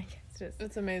her. Like,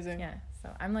 it's amazing. Yeah, so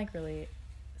I'm, like, really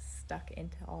stuck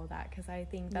into all that because I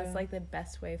think that's like the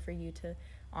best way for you to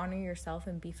honor yourself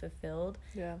and be fulfilled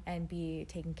and be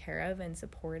taken care of and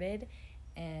supported,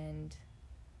 and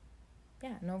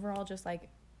overall just, like,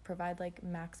 provide like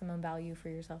maximum value for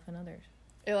yourself and others.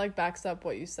 It like backs up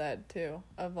what you said too,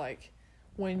 of like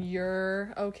when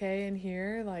you're okay in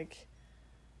here, like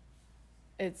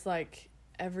it's like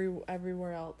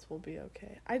everywhere else will be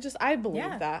okay. I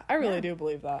believe that. I really do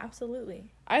believe that.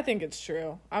 Absolutely. I think it's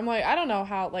true. I'm like, I don't know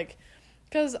how, like,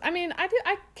 because I mean, I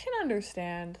can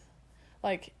understand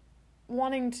like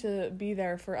wanting to be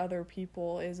there for other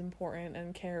people is important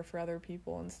and care for other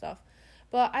people and stuff,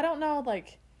 but I don't know,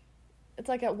 like, it's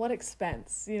like at what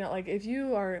expense, you know, like if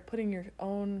you are putting your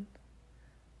own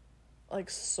like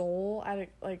soul at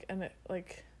it, like, and it,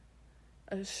 like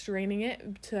straining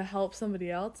it to help somebody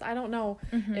else, I don't know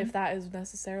if that is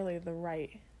necessarily the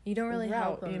right you don't really route,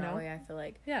 help them you know? that way, I feel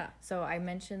like. Yeah. So I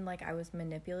mentioned like I was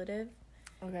manipulative.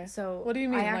 Okay. So what do you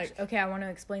mean? Okay, I want to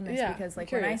explain this because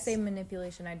like when I say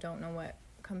manipulation, I don't know what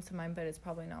comes to mind, but it's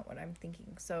probably not what I'm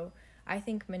thinking. So I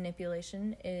think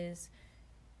manipulation is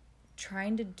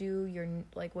trying to do your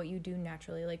like what you do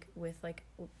naturally, like with like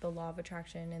the law of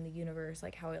attraction and the universe,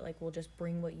 like how it like will just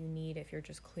bring what you need if you're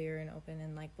just clear and open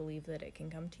and like believe that it can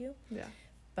come to you. Yeah.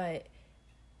 But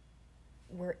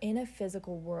we're in a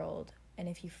physical world, and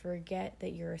if you forget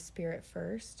that you're a spirit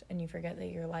first, and you forget that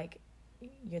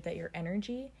that you're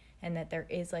energy, and that there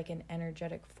is like an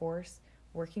energetic force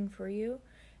working for you,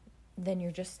 then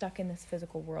you're just stuck in this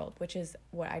physical world, which is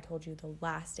what I told you, the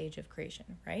last stage of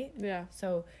creation, right? Yeah.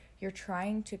 So you're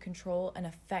trying to control and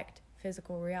affect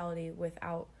physical reality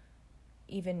without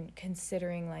even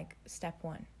considering like step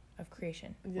one of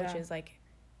creation, which is like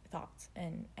thoughts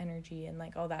and energy and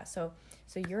like all that. So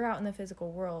you're out in the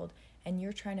physical world and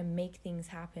you're trying to make things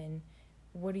happen.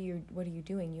 What are you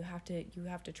doing? You have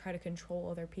to try to control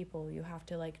other people. You have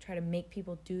to like try to make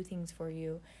people do things for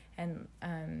you, and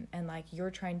like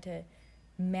you're trying to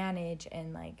manage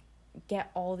and like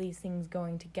get all these things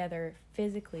going together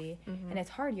physically. And it's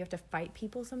hard. You have to fight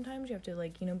people sometimes. You have to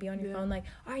like, you know, be on your phone like,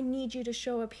 I need you to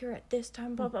show up here at this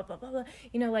time, blah blah blah blah blah,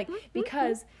 you know, like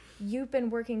because you've been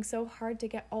working so hard to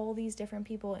get all these different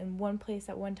people in one place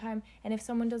at one time, and if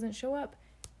someone doesn't show up,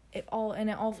 it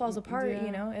all falls apart.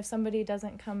 You know, if somebody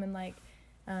doesn't come and like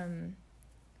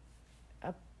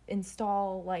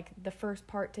install like the first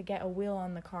part to get a wheel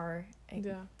on the car,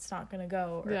 it's not gonna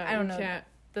go. Or, I don't know. Can't.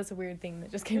 That's a weird thing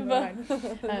that just came to my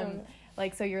mind.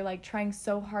 Like, so you're like trying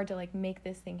so hard to like make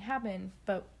this thing happen,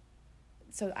 but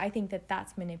so I think that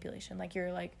that's manipulation. Like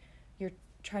you're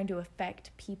trying to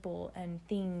affect people and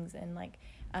things and like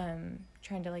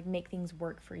trying to like make things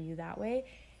work for you that way.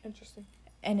 Interesting.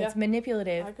 And it's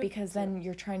manipulative because then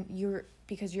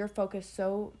because you're focused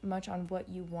so much on what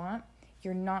you want,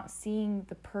 you're not seeing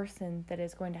the person that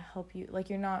is going to help you. Like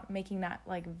you're not making that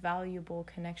like valuable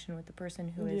connection with the person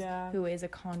who is a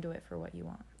conduit for what you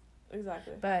want.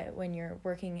 Exactly. But when you're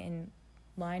working in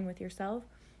line with yourself,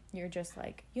 you're just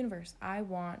like, universe, I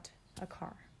want a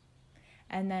car.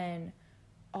 And then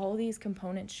all these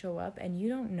components show up and you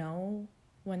don't know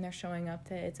when they're showing up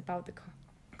that it's about the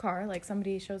car. Like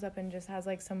somebody shows up and just has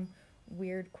like some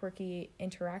weird quirky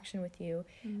interaction with you,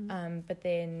 but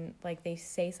then like they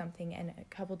say something and a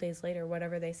couple days later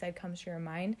whatever they said comes to your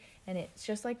mind, and it's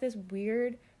just like this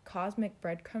weird cosmic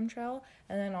breadcrumb trail,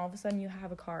 and then all of a sudden you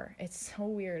have a car. It's so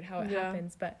weird how it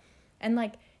happens, but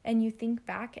and you think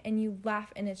back and you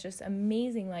laugh and it's just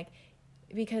amazing, like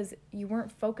because you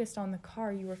weren't focused on the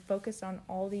car, you were focused on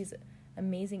all these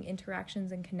amazing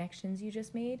interactions and connections you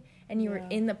just made, and you were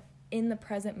in the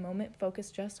present moment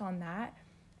focused just on that.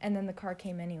 And then the car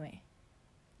came anyway.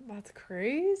 That's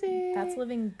crazy. That's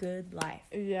living good life.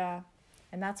 Yeah.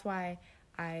 And that's why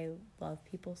I love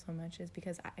people so much, is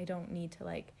because I don't need to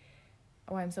like,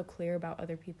 I'm so clear about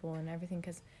other people and everything,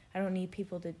 because I don't need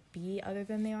people to be other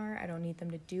than they are. I don't need them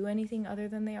to do anything other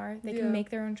than they are. They can make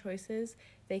their own choices.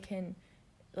 They can,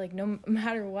 like, no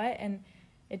matter what. And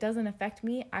it doesn't affect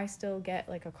me. I still get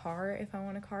like a car if I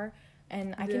want a car.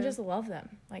 And I can just love them.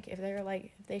 Like if they're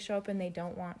like, if they show up and they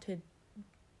don't want to,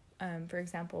 for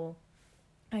example,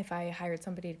 if I hired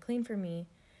somebody to clean for me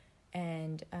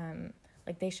and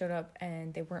like they showed up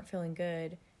and they weren't feeling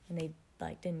good and they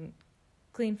like didn't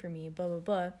clean for me, blah blah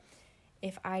blah,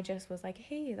 if I just was like,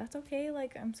 hey, that's okay,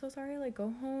 like I'm so sorry, like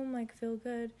go home, like feel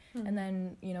good, and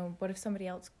then, you know, what if somebody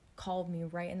else called me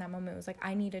right in that moment, was like,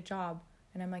 I need a job,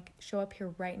 and I'm like, show up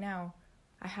here right now,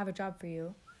 I have a job for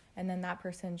you, and then that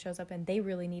person shows up and they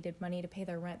really needed money to pay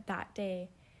their rent that day.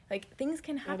 Like things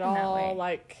can happen that way. It all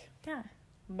like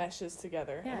meshes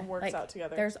together and works like, out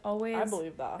together. There's always, I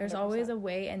believe that 100%. There's always a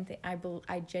way, and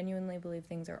I genuinely believe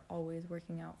things are always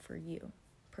working out for you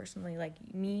personally. Like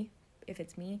me, if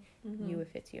it's me, you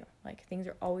if it's you. Like things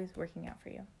are always working out for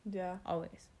you. Yeah.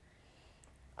 Always.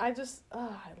 I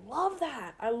love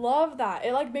that. I love that.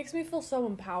 It, like, makes me feel so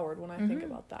empowered when I think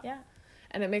about that. Yeah.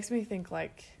 And it makes me think,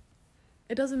 like,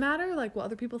 it doesn't matter, like, what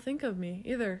other people think of me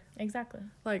either. Exactly.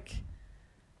 Like,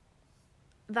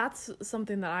 that's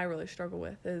something that I really struggle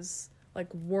with, is,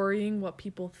 like, worrying what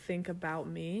people think about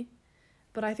me.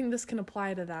 But I think this can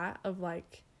apply to that, of,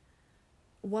 like,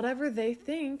 whatever they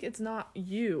think, it's not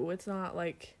you. It's not,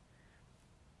 like,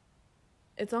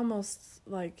 it's almost,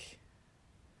 like,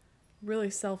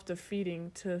 really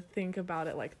self-defeating to think about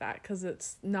it like that, because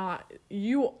it's not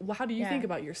you. How do you think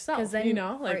about yourself? Then, you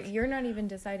know, like, you're not even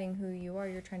deciding who you are.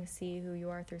 You're trying to see who you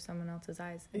are through someone else's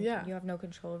eyes. And you have no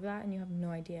control of that, and you have no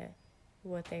idea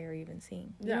what they are even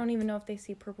seeing. You don't even know if they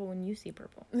see purple when you see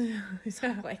purple.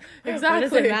 So, like, exactly. What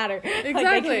does it matter? Exactly.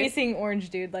 Like, they could be seeing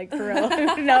orange, dude. Like, for real.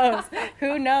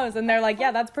 Who knows? And they're like, yeah,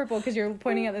 that's purple, because you're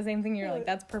pointing at the same thing. And you're like,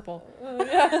 that's purple.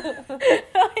 Yeah.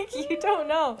 Like, you don't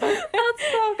know.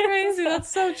 That's so crazy. That's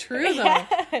so true, though.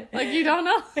 Yeah. Like, you don't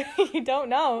know. You don't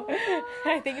know.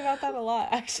 I think about that a lot,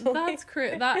 actually. That's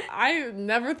crazy. That I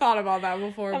never thought about that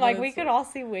before. I'm like, we could all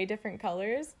see way different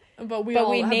colors. But we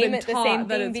name it the same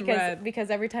thing red. because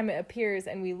every time it appears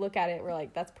and we look at it, we're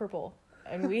like, that's purple.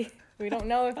 And we don't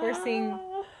know if we're seeing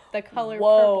the color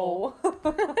purple.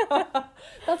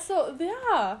 That's so,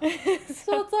 yeah.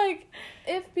 So it's like,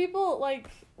 if people, like,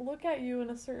 look at you in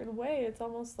a certain way, it's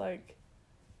almost like,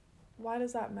 why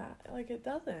does that matter? Like, it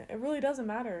doesn't. It really doesn't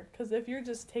matter. Because if you're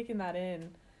just taking that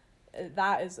in,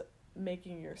 that is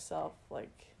making yourself,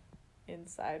 like,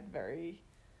 inside very...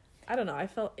 I don't know. I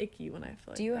felt icky when I feel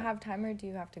like Do you that. have time or do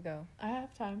you have to go? I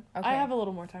have time. Okay. I have a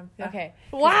little more time. Yeah. Okay.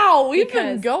 Wow, we've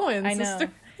been going, I know.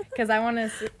 sister. Because I want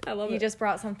to... I love it. You just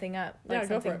brought something up. Like,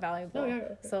 something valuable. Oh,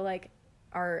 yeah. So, like,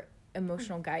 our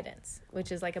emotional guidance,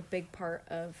 which is, like, a big part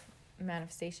of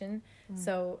manifestation.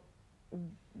 So,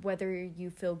 whether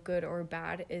you feel good or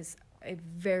bad is a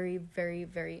very, very,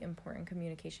 very important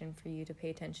communication for you to pay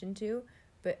attention to.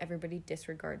 But everybody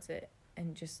disregards it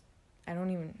and just...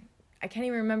 I can't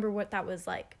even remember what that was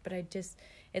like, but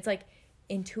it's like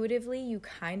intuitively you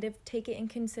kind of take it in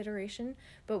consideration,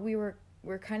 but we're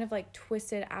kind of like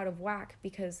twisted out of whack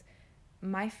because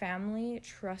my family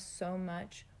trusts so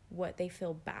much what they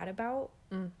feel bad about.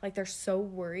 Like, they're so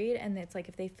worried, and it's like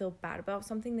if they feel bad about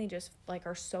something, they just like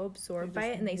are so absorbed by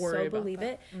it and they so believe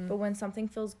it. But when something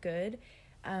feels good,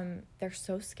 they're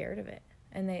so scared of it.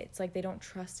 And it's like they don't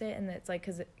trust it, and it's like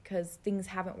because things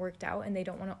haven't worked out, and they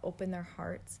don't want to open their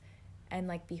hearts and,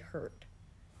 like, be hurt.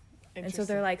 And so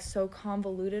they're, like, so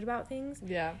convoluted about things.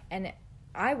 Yeah. And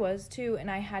I was, too, and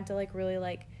I had to, like, really,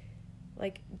 like,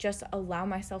 just allow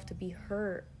myself to be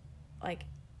hurt, like,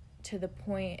 to the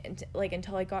point, like,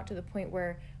 until I got to the point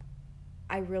where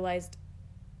I realized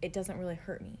it doesn't really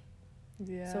hurt me.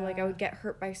 Yeah. So, like, I would get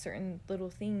hurt by certain little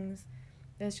things.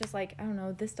 It's just, like, I don't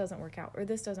know, this doesn't work out, or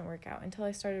this doesn't work out, until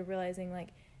I started realizing, like,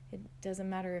 it doesn't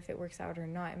matter if it works out or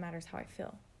not. It matters how I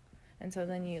feel. And so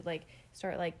then you, like,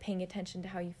 start, like, paying attention to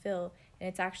how you feel. And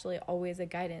it's actually always a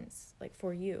guidance, like,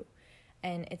 for you.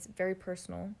 And it's very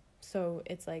personal. So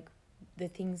it's, like, the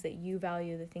things that you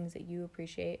value, the things that you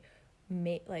appreciate,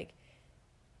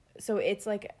 so it's,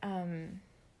 like,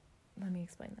 let me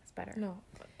explain this better. No,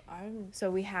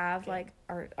 So we have, like,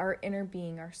 our inner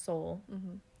being, our soul,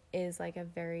 is, like, a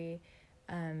very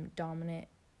dominant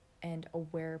and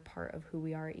aware part of who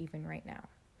we are even right now.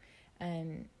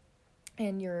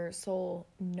 And your soul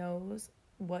knows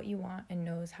what you want and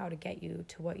knows how to get you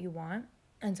to what you want.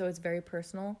 And so it's very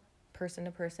personal, person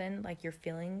to person. Like, your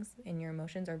feelings and your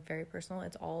emotions are very personal.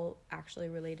 It's all actually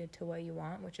related to what you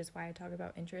want, which is why I talk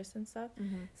about interest and stuff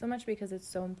so much, because it's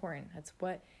so important.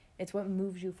 It's what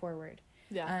moves you forward.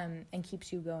 Yeah. And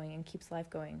keeps you going and keeps life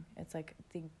going. It's like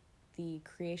the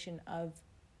creation of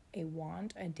a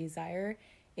want, a desire,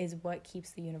 is what keeps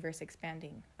the universe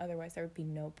expanding. Otherwise, there would be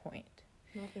no point.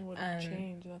 Nothing would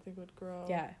change. Nothing would grow.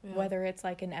 Yeah. Whether it's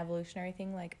like an evolutionary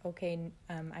thing, like, okay,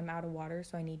 I'm out of water,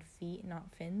 so I need feet, not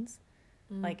fins.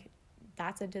 Like,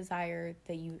 that's a desire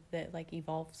that like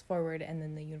evolves forward, and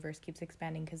then the universe keeps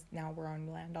expanding because now we're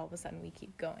on land. All of a sudden, we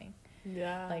keep going.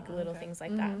 Yeah. Like little things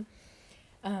like that.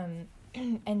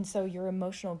 And so your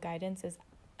emotional guidance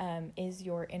is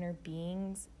your inner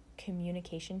being's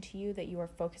communication to you that you are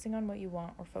focusing on what you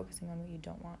want or focusing on what you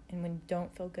don't want. And when you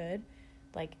don't feel good,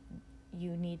 like,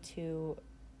 you need to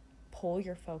pull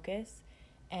your focus,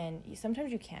 and sometimes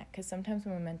you can't, because sometimes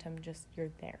momentum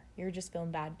you're there, you're just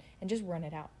feeling bad, and just run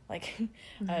it out. Like,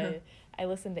 I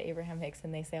listen to Abraham Hicks,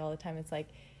 and they say all the time, it's like,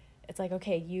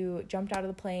 okay, you jumped out of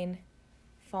the plane,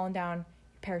 fallen down, your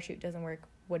parachute doesn't work,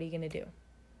 what are you gonna do?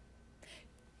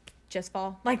 just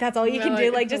fall. Like, that's all you can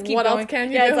do. Like, just keep what going. Else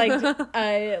can you yeah, do?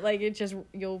 It's like it just,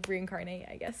 you'll reincarnate,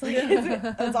 I guess. Like,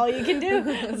 that's all you can do.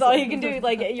 That's all you can do.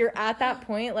 Like, you're at that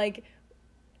point, like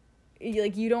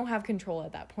you don't have control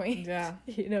at that point. Yeah.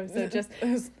 You know, so just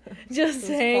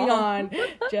hang on.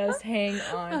 Just hang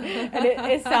on. And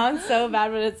it sounds so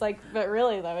bad, but it's like, but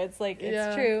really though, it's like,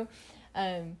 it's true.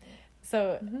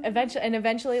 So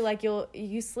eventually, like,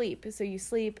 you sleep. So you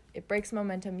sleep, it breaks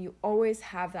momentum. You always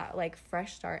have that, like,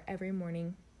 fresh start every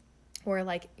morning, or,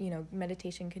 like, you know,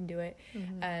 meditation can do it,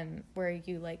 where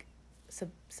you, like,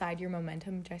 subside your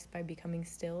momentum just by becoming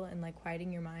still and, like,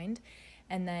 quieting your mind.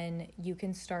 And then you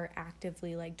can start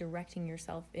actively, like, directing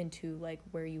yourself into, like,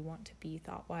 where you want to be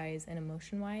thought-wise and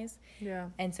emotion-wise. Yeah.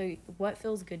 And so what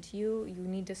feels good to you, you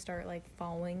need to start, like,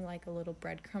 following, like, a little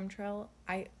breadcrumb trail.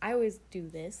 I always do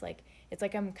this. Like, it's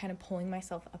like I'm kind of pulling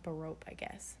myself up a rope, I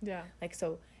guess. Yeah. Like,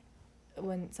 so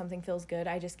when something feels good,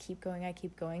 I just keep going,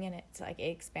 and it's like it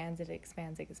expands,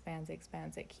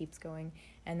 it keeps going.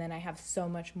 And then I have so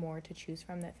much more to choose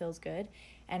from that feels good.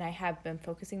 And I have been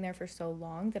focusing there for so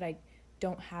long that I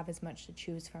don't have as much to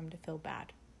choose from to feel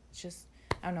bad. It's just,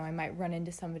 I don't know, I might run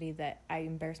into somebody that I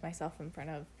embarrass myself in front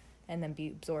of and then be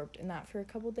absorbed in that for a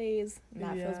couple days, and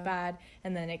that feels bad,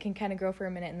 and then it can kind of grow for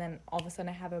a minute, and then all of a sudden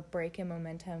I have a break in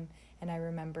momentum, and I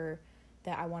remember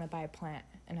that I want to buy a plant,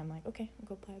 and I'm like, okay,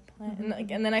 I'll go buy a plant,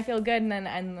 and then I feel good, and then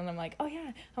I'm like, oh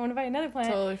yeah, I want to buy another plant.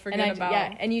 Totally forget about.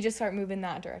 Yeah, and you just start moving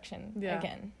that direction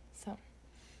again. So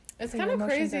it's kind of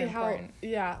crazy how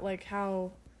like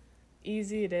how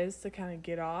easy it is to kind of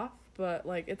get off, but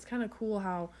like it's kind of cool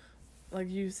how, like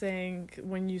you saying,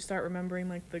 when you start remembering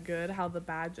like the good, how the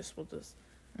bad just will just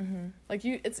like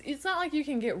you, it's not like you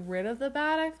can get rid of the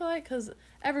bad, I feel like, because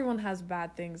everyone has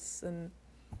bad things, and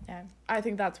I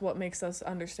think that's what makes us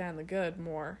understand the good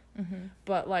more.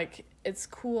 But like it's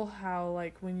cool how,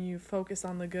 like, when you focus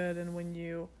on the good and when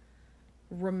you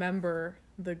remember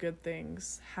the good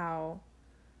things, how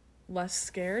less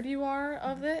scared you are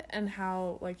of it, and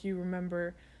how, like, you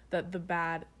remember that the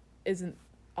bad isn't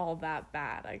all that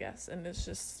bad, I guess, and it's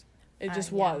just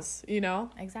was, you know?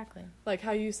 Exactly. Like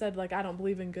how you said, like, I don't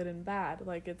believe in good and bad,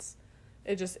 like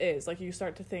it just is, like, you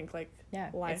start to think, like,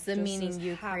 life, it's the meaning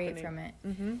you create from it.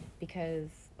 Because,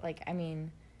 like, I mean,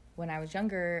 when I was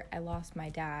younger, I lost my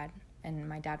dad, and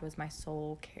my dad was my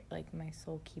soul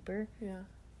keeper.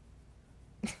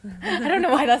 I don't know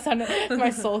why that sounded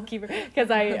my soul keeper, because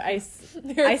I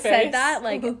said that,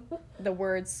 like, the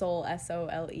word soul,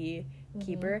 SOLE,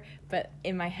 keeper, but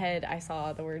in my head I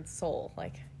saw the word soul,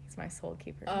 like, he's my soul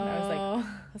keeper. And I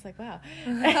was like, wow.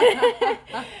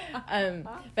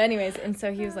 But anyways, and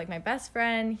so he was like my best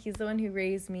friend. He's the one who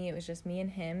raised me. It was just me and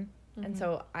him. And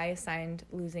so I assigned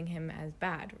losing him as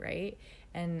bad, right?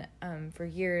 And for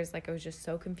years, like, I was just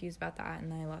so confused about that.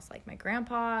 And then I lost, like, my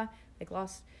grandpa,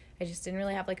 I just didn't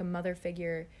really have, like, a mother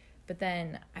figure. But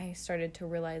then I started to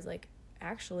realize, like,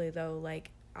 actually, though,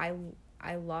 like,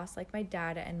 I lost, like, my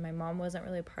dad, and my mom wasn't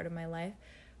really a part of my life.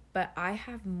 But I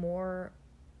have more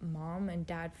mom and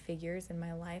dad figures in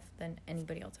my life than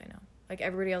anybody else I know. Like,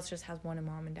 everybody else just has one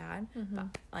mom and dad.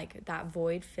 But, like, that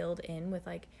void filled in with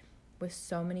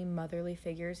so many motherly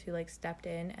figures who, like, stepped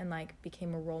in and, like,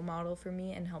 became a role model for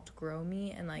me and helped grow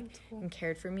me and, like, and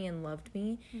cared for me and loved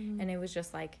me. And it was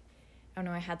just, like, I don't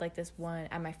know, I had, like, this one,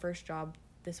 at my first job,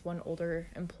 this one older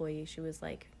employee. She was,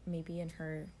 like, maybe in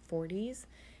her 40s,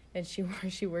 and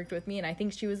she worked with me, and I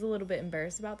think she was a little bit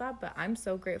embarrassed about that, but I'm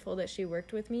so grateful that she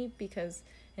worked with me, because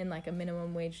in, like, a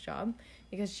minimum wage job,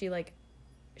 because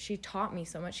she taught me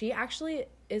so much. She actually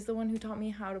is the one who taught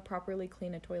me how to properly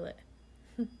clean a toilet.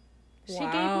 She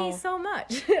gave me so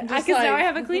much, because now I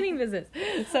have a cleaning business.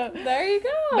 So there you go.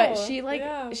 But she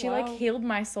like healed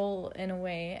my soul in a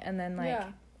way, and then, like,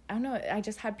 I don't know, I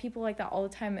just had people like that all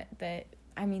the time that,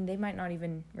 I mean, they might not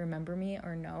even remember me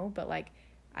or know, but, like,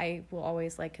 I will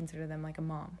always, like, consider them like a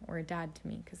mom or a dad to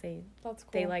me, because they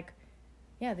like,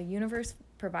 the universe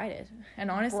provided, and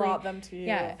honestly brought them to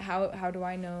you. How do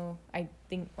I know? I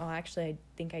think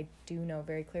I do know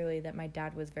very clearly that my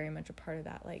dad was very much a part of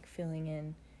that, like, filling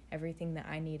in everything that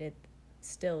I needed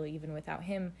still, even without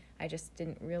him. I just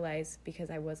didn't realize,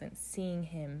 because I wasn't seeing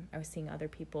him, I was seeing other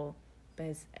people, but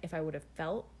if I would have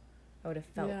felt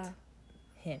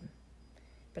him.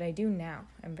 But I do now.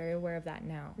 I'm very aware of that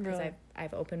now, because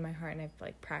I've opened my heart, and I've,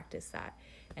 like, practiced that.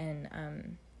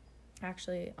 And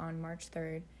actually on March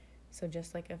 3rd, so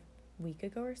just like a week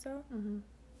ago or so,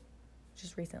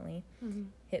 just recently,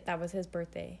 that was his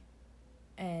birthday.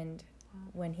 And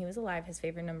when he was alive, his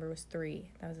favorite number was 3.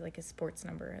 That was, like, his sports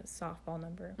number, his softball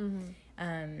number.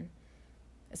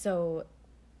 So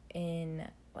in,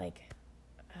 like,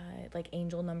 like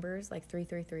angel numbers, like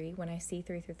 333. When I see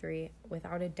 333,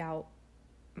 without a doubt,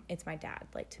 it's my dad.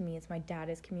 Like, to me, it's my dad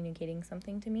is communicating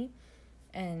something to me.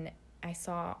 And I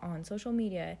saw on social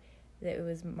media that it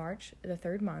was March, the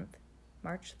third month,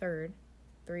 March 3rd,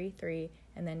 3,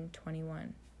 and then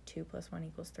 21. 2 +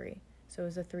 1 = 3. So it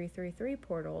was a 333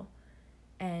 portal.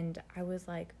 And I was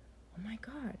like, oh my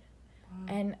God. Wow.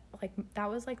 And like, that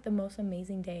was like the most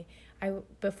amazing day.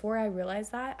 Before I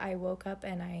realized that, I woke up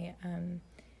and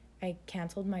I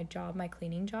canceled my job, my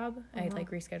cleaning job. I like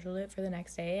rescheduled it for the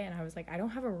next day, and I was like, I don't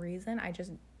have a reason. I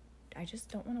just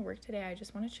don't want to work today. I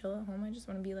just want to chill at home. I just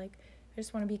want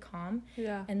to be calm.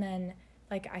 Yeah. And then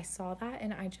like I saw that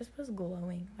and I just was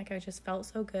glowing. Like I just felt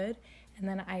so good. And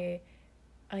then I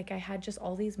had just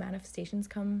all these manifestations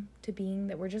come to being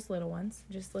that were just little ones,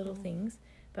 just little things,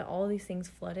 but all of these things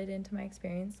flooded into my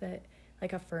experience that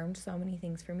like affirmed so many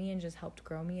things for me and just helped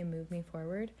grow me and move me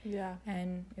forward. Yeah.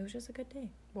 And it was just a good day.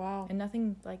 Wow. And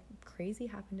nothing like crazy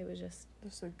happened. It was just a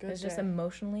good day. It was just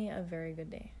emotionally a very good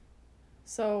day.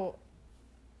 So,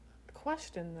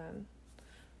 question then.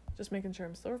 Just making sure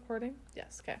I'm still recording.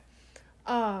 Yes, okay.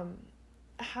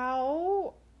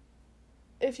 How,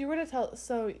 if you were to tell,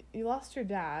 so you lost your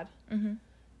dad. Mm-hmm.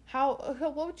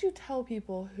 What would you tell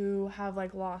people who have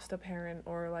like lost a parent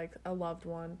or like a loved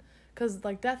one? Because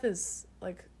like death is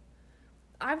like,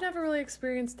 I've never really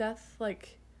experienced death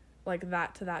like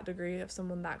that to that degree of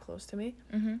someone that close to me.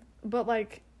 Mm-hmm. But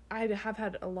like I have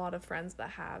had a lot of friends that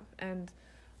have, and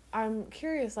I'm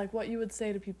curious like what you would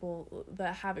say to people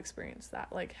that have experienced that,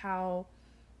 like how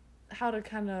to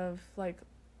kind of like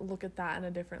look at that in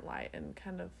a different light and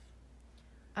kind of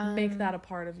make that a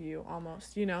part of you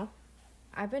almost, you know?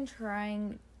 I've been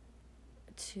trying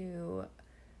to,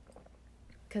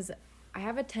 because I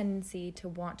have a tendency to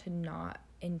want to not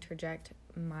interject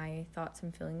my thoughts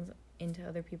and feelings into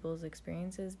other people's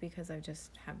experiences because I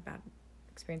just have bad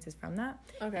experiences from that.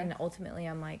 Okay. And ultimately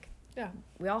I'm like, yeah,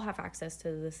 we all have access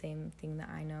to the same thing that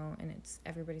I know, and it's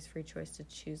everybody's free choice to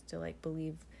choose to like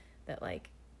believe that like,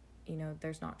 you know,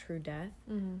 there's not true death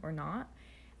or not.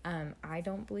 I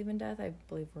don't believe in death. I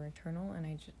believe we're eternal,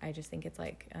 and I just think it's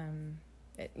like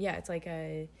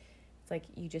it's like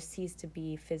you just cease to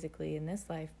be physically in this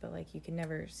life, but like you can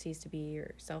never cease to be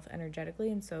yourself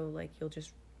energetically, and so like you'll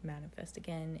just manifest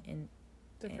again in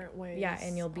different ways. Yeah,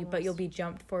 and you'll be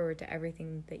jumped forward to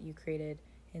everything that you created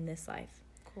in this life.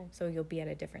 Cool. So you'll be at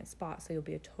a different spot. So you'll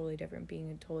be a totally different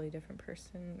being, a totally different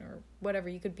person, or whatever.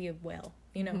 You could be a whale,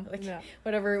 you know, like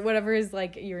whatever is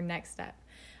like your next step.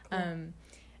 Cool.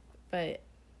 But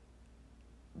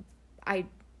I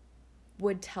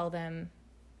would tell them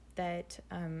that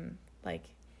like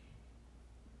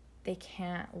they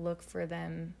can't look for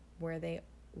them where they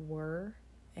were.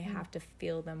 They have to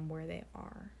feel them where they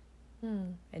are,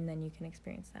 and then you can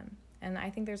experience them. And I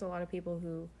think there's a lot of people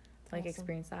who like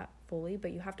experience that fully,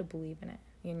 but you have to believe in it,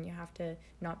 and you have to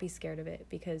not be scared of it,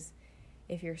 because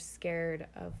if you're scared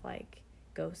of like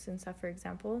ghosts and stuff, for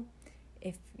example,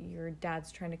 if your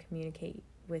dad's trying to communicate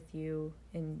with you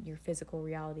in your physical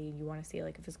reality, you want to see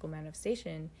like a physical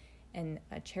manifestation, and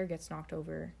a chair gets knocked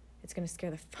over, it's going to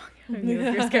scare the fuck out of you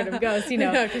if you're scared of ghosts, you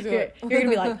know. You're going to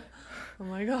be like, oh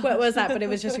my god, what was that? But it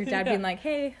was just your dad being like,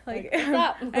 hey, like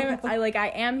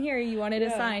I am here, you wanted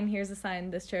a sign, here's a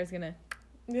sign, this chair's going to,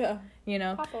 you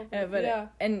know,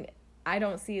 and I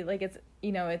don't see like it's,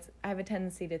 you know, it's, I have a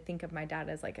tendency to think of my dad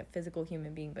as like a physical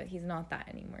human being, but he's not that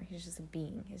anymore. He's just a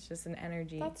being. He's just an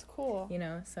energy. That's cool. You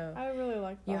know, so I really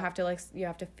like that. You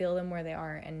have to feel them where they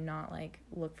are and not like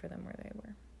look for them where they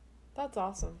were. That's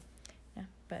awesome. Yeah,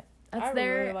 but that's I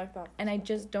there. Really like that. And I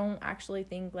just don't actually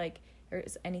think like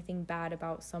there's anything bad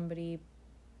about somebody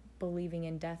believing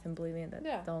in death and believing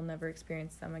that they'll never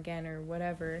experience them again or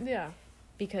whatever. Yeah.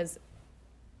 Because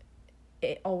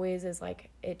it always is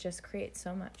like, it just creates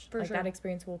so much. For like sure. That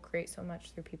experience will create so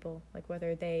much through people, like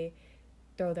whether they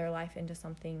throw their life into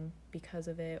something because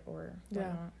of it or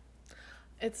whatnot.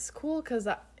 It's cool because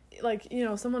like, you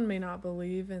know, someone may not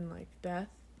believe in like death,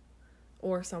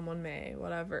 or someone may,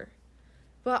 whatever,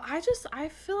 but I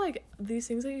feel like these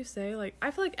things that you say, like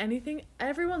I feel like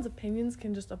everyone's opinions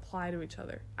can just apply to each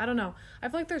other. I don't know, I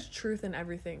feel like there's truth in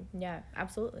everything. Yeah,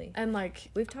 absolutely. And like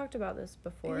we've talked about this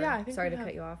before. Yeah, I think sorry to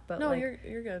cut you off, but no, like,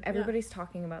 you're good. Everybody's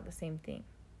talking about the same thing,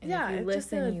 and if you listen,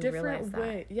 just in a you different realize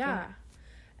way. that.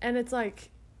 And it's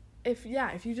like if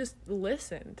you just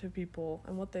listen to people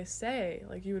and what they say,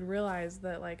 like you would realize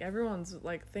that like everyone's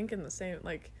like thinking the same,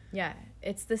 like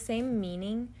it's the same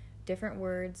meaning, different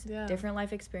words, different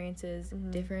life experiences,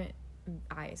 different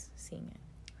eyes seeing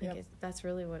it. Like that's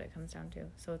really what it comes down to.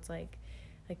 So it's like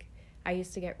I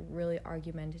used to get really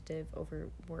argumentative over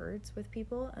words with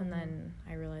people, and then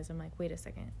I realized, I'm like, wait a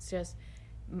second, it's just,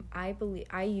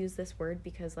 I use this word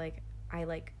because, like, I,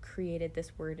 like, created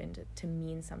this word to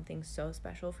mean something so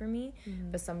special for me,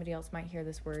 but somebody else might hear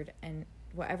this word, and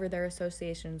whatever their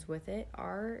associations with it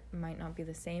are might not be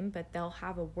the same, but they'll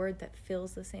have a word that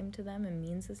feels the same to them and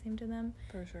means the same to them.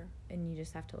 For sure. And you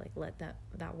just have to, like, let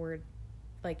that word,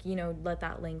 like, you know, let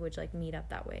that language, like, meet up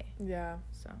that way. Yeah.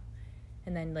 So,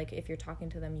 and then, like, if you're talking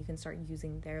to them, you can start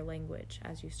using their language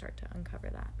as you start to uncover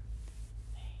that.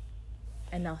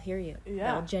 And they'll hear you.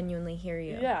 Yeah. They'll genuinely hear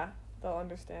you. Yeah. They'll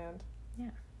understand. Yeah.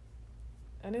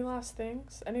 Any last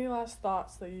things? Any last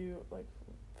thoughts that you, like,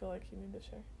 feel like you need to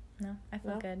share? No, I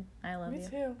feel good. I love you. Me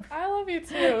too. I love you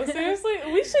too. Seriously,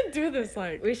 we should do this,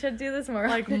 like... We should do this more.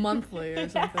 Like, monthly or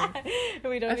something.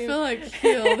 We don't feel, like,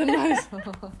 healed in myself.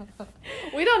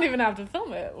 We don't even have to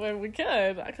film it when we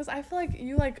could. Because I feel like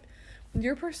you, like...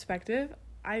 Your perspective,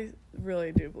 I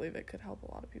really do believe it could help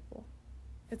a lot of people.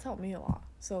 It's helped me a lot.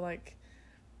 So, like...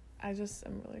 I just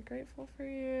am really grateful for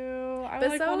you. I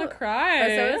want to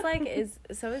cry.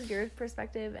 But so is your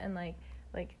perspective, and like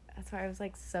that's why I was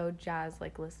like so jazzed,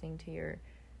 like, listening to your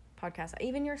podcast,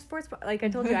 even your sports. Like I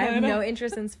told you, I have no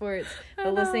interest in sports,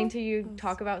 but listening to you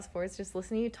talk about sports, just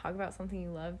listening to you talk about something you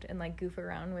loved and, like, goof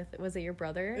around with. Was it your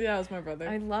brother? Yeah, it was my brother.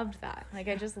 I loved that. Like,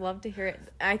 I just love to hear it.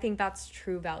 I think that's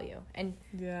true value. And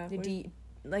yeah,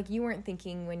 like, you weren't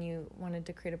thinking when you wanted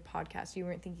to create a podcast, you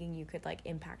weren't thinking you could, like,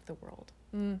 impact the world.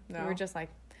 No. You were just like,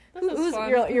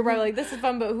 you're probably like, this is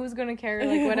fun, but who's gonna care?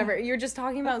 Like, whatever. You're just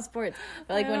talking about sports.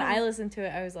 But, like, when I listened to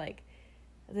it, I was like,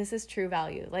 this is true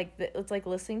value. Like, it's like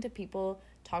listening to people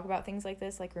talk about things like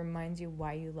this, like, reminds you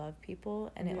why you love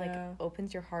people, and it like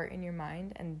opens your heart and your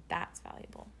mind, and that's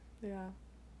valuable. Yeah.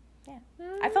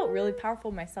 I felt really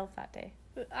powerful myself that day.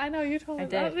 I know, you told me. I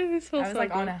did. That made me feel I was so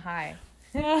like good. on a high.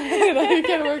 You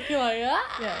can work. You're like,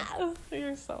 Yes.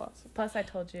 You're so awesome. Plus, I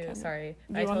told you. Sorry,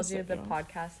 I told you the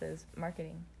podcast is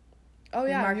marketing. Oh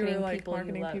yeah, marketing you were like people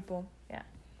marketing you love. people. Yeah.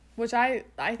 Which I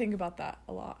think about that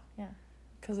a lot. Yeah.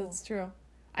 Because it's true.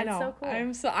 I It's know. so cool.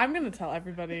 I'm gonna tell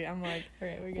everybody. I'm like,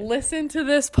 Okay, we're good. listen to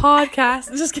this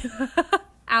podcast. Just kidding.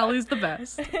 Allie's the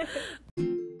best.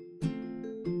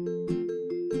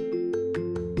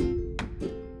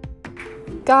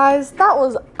 Guys, that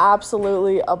was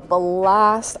absolutely a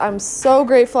blast. I'm so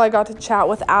grateful I got to chat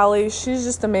with Allie. She's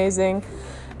just amazing,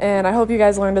 and I hope you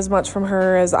guys learned as much from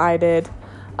her as I did.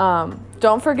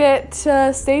 Don't forget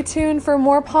to stay tuned for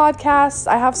more podcasts.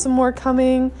 I have some more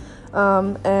coming,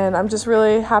 and I'm just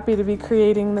really happy to be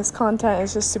creating this content.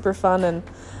 It's just super fun, and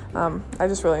I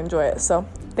just really enjoy it. So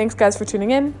thanks, guys, for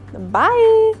tuning in.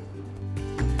 Bye!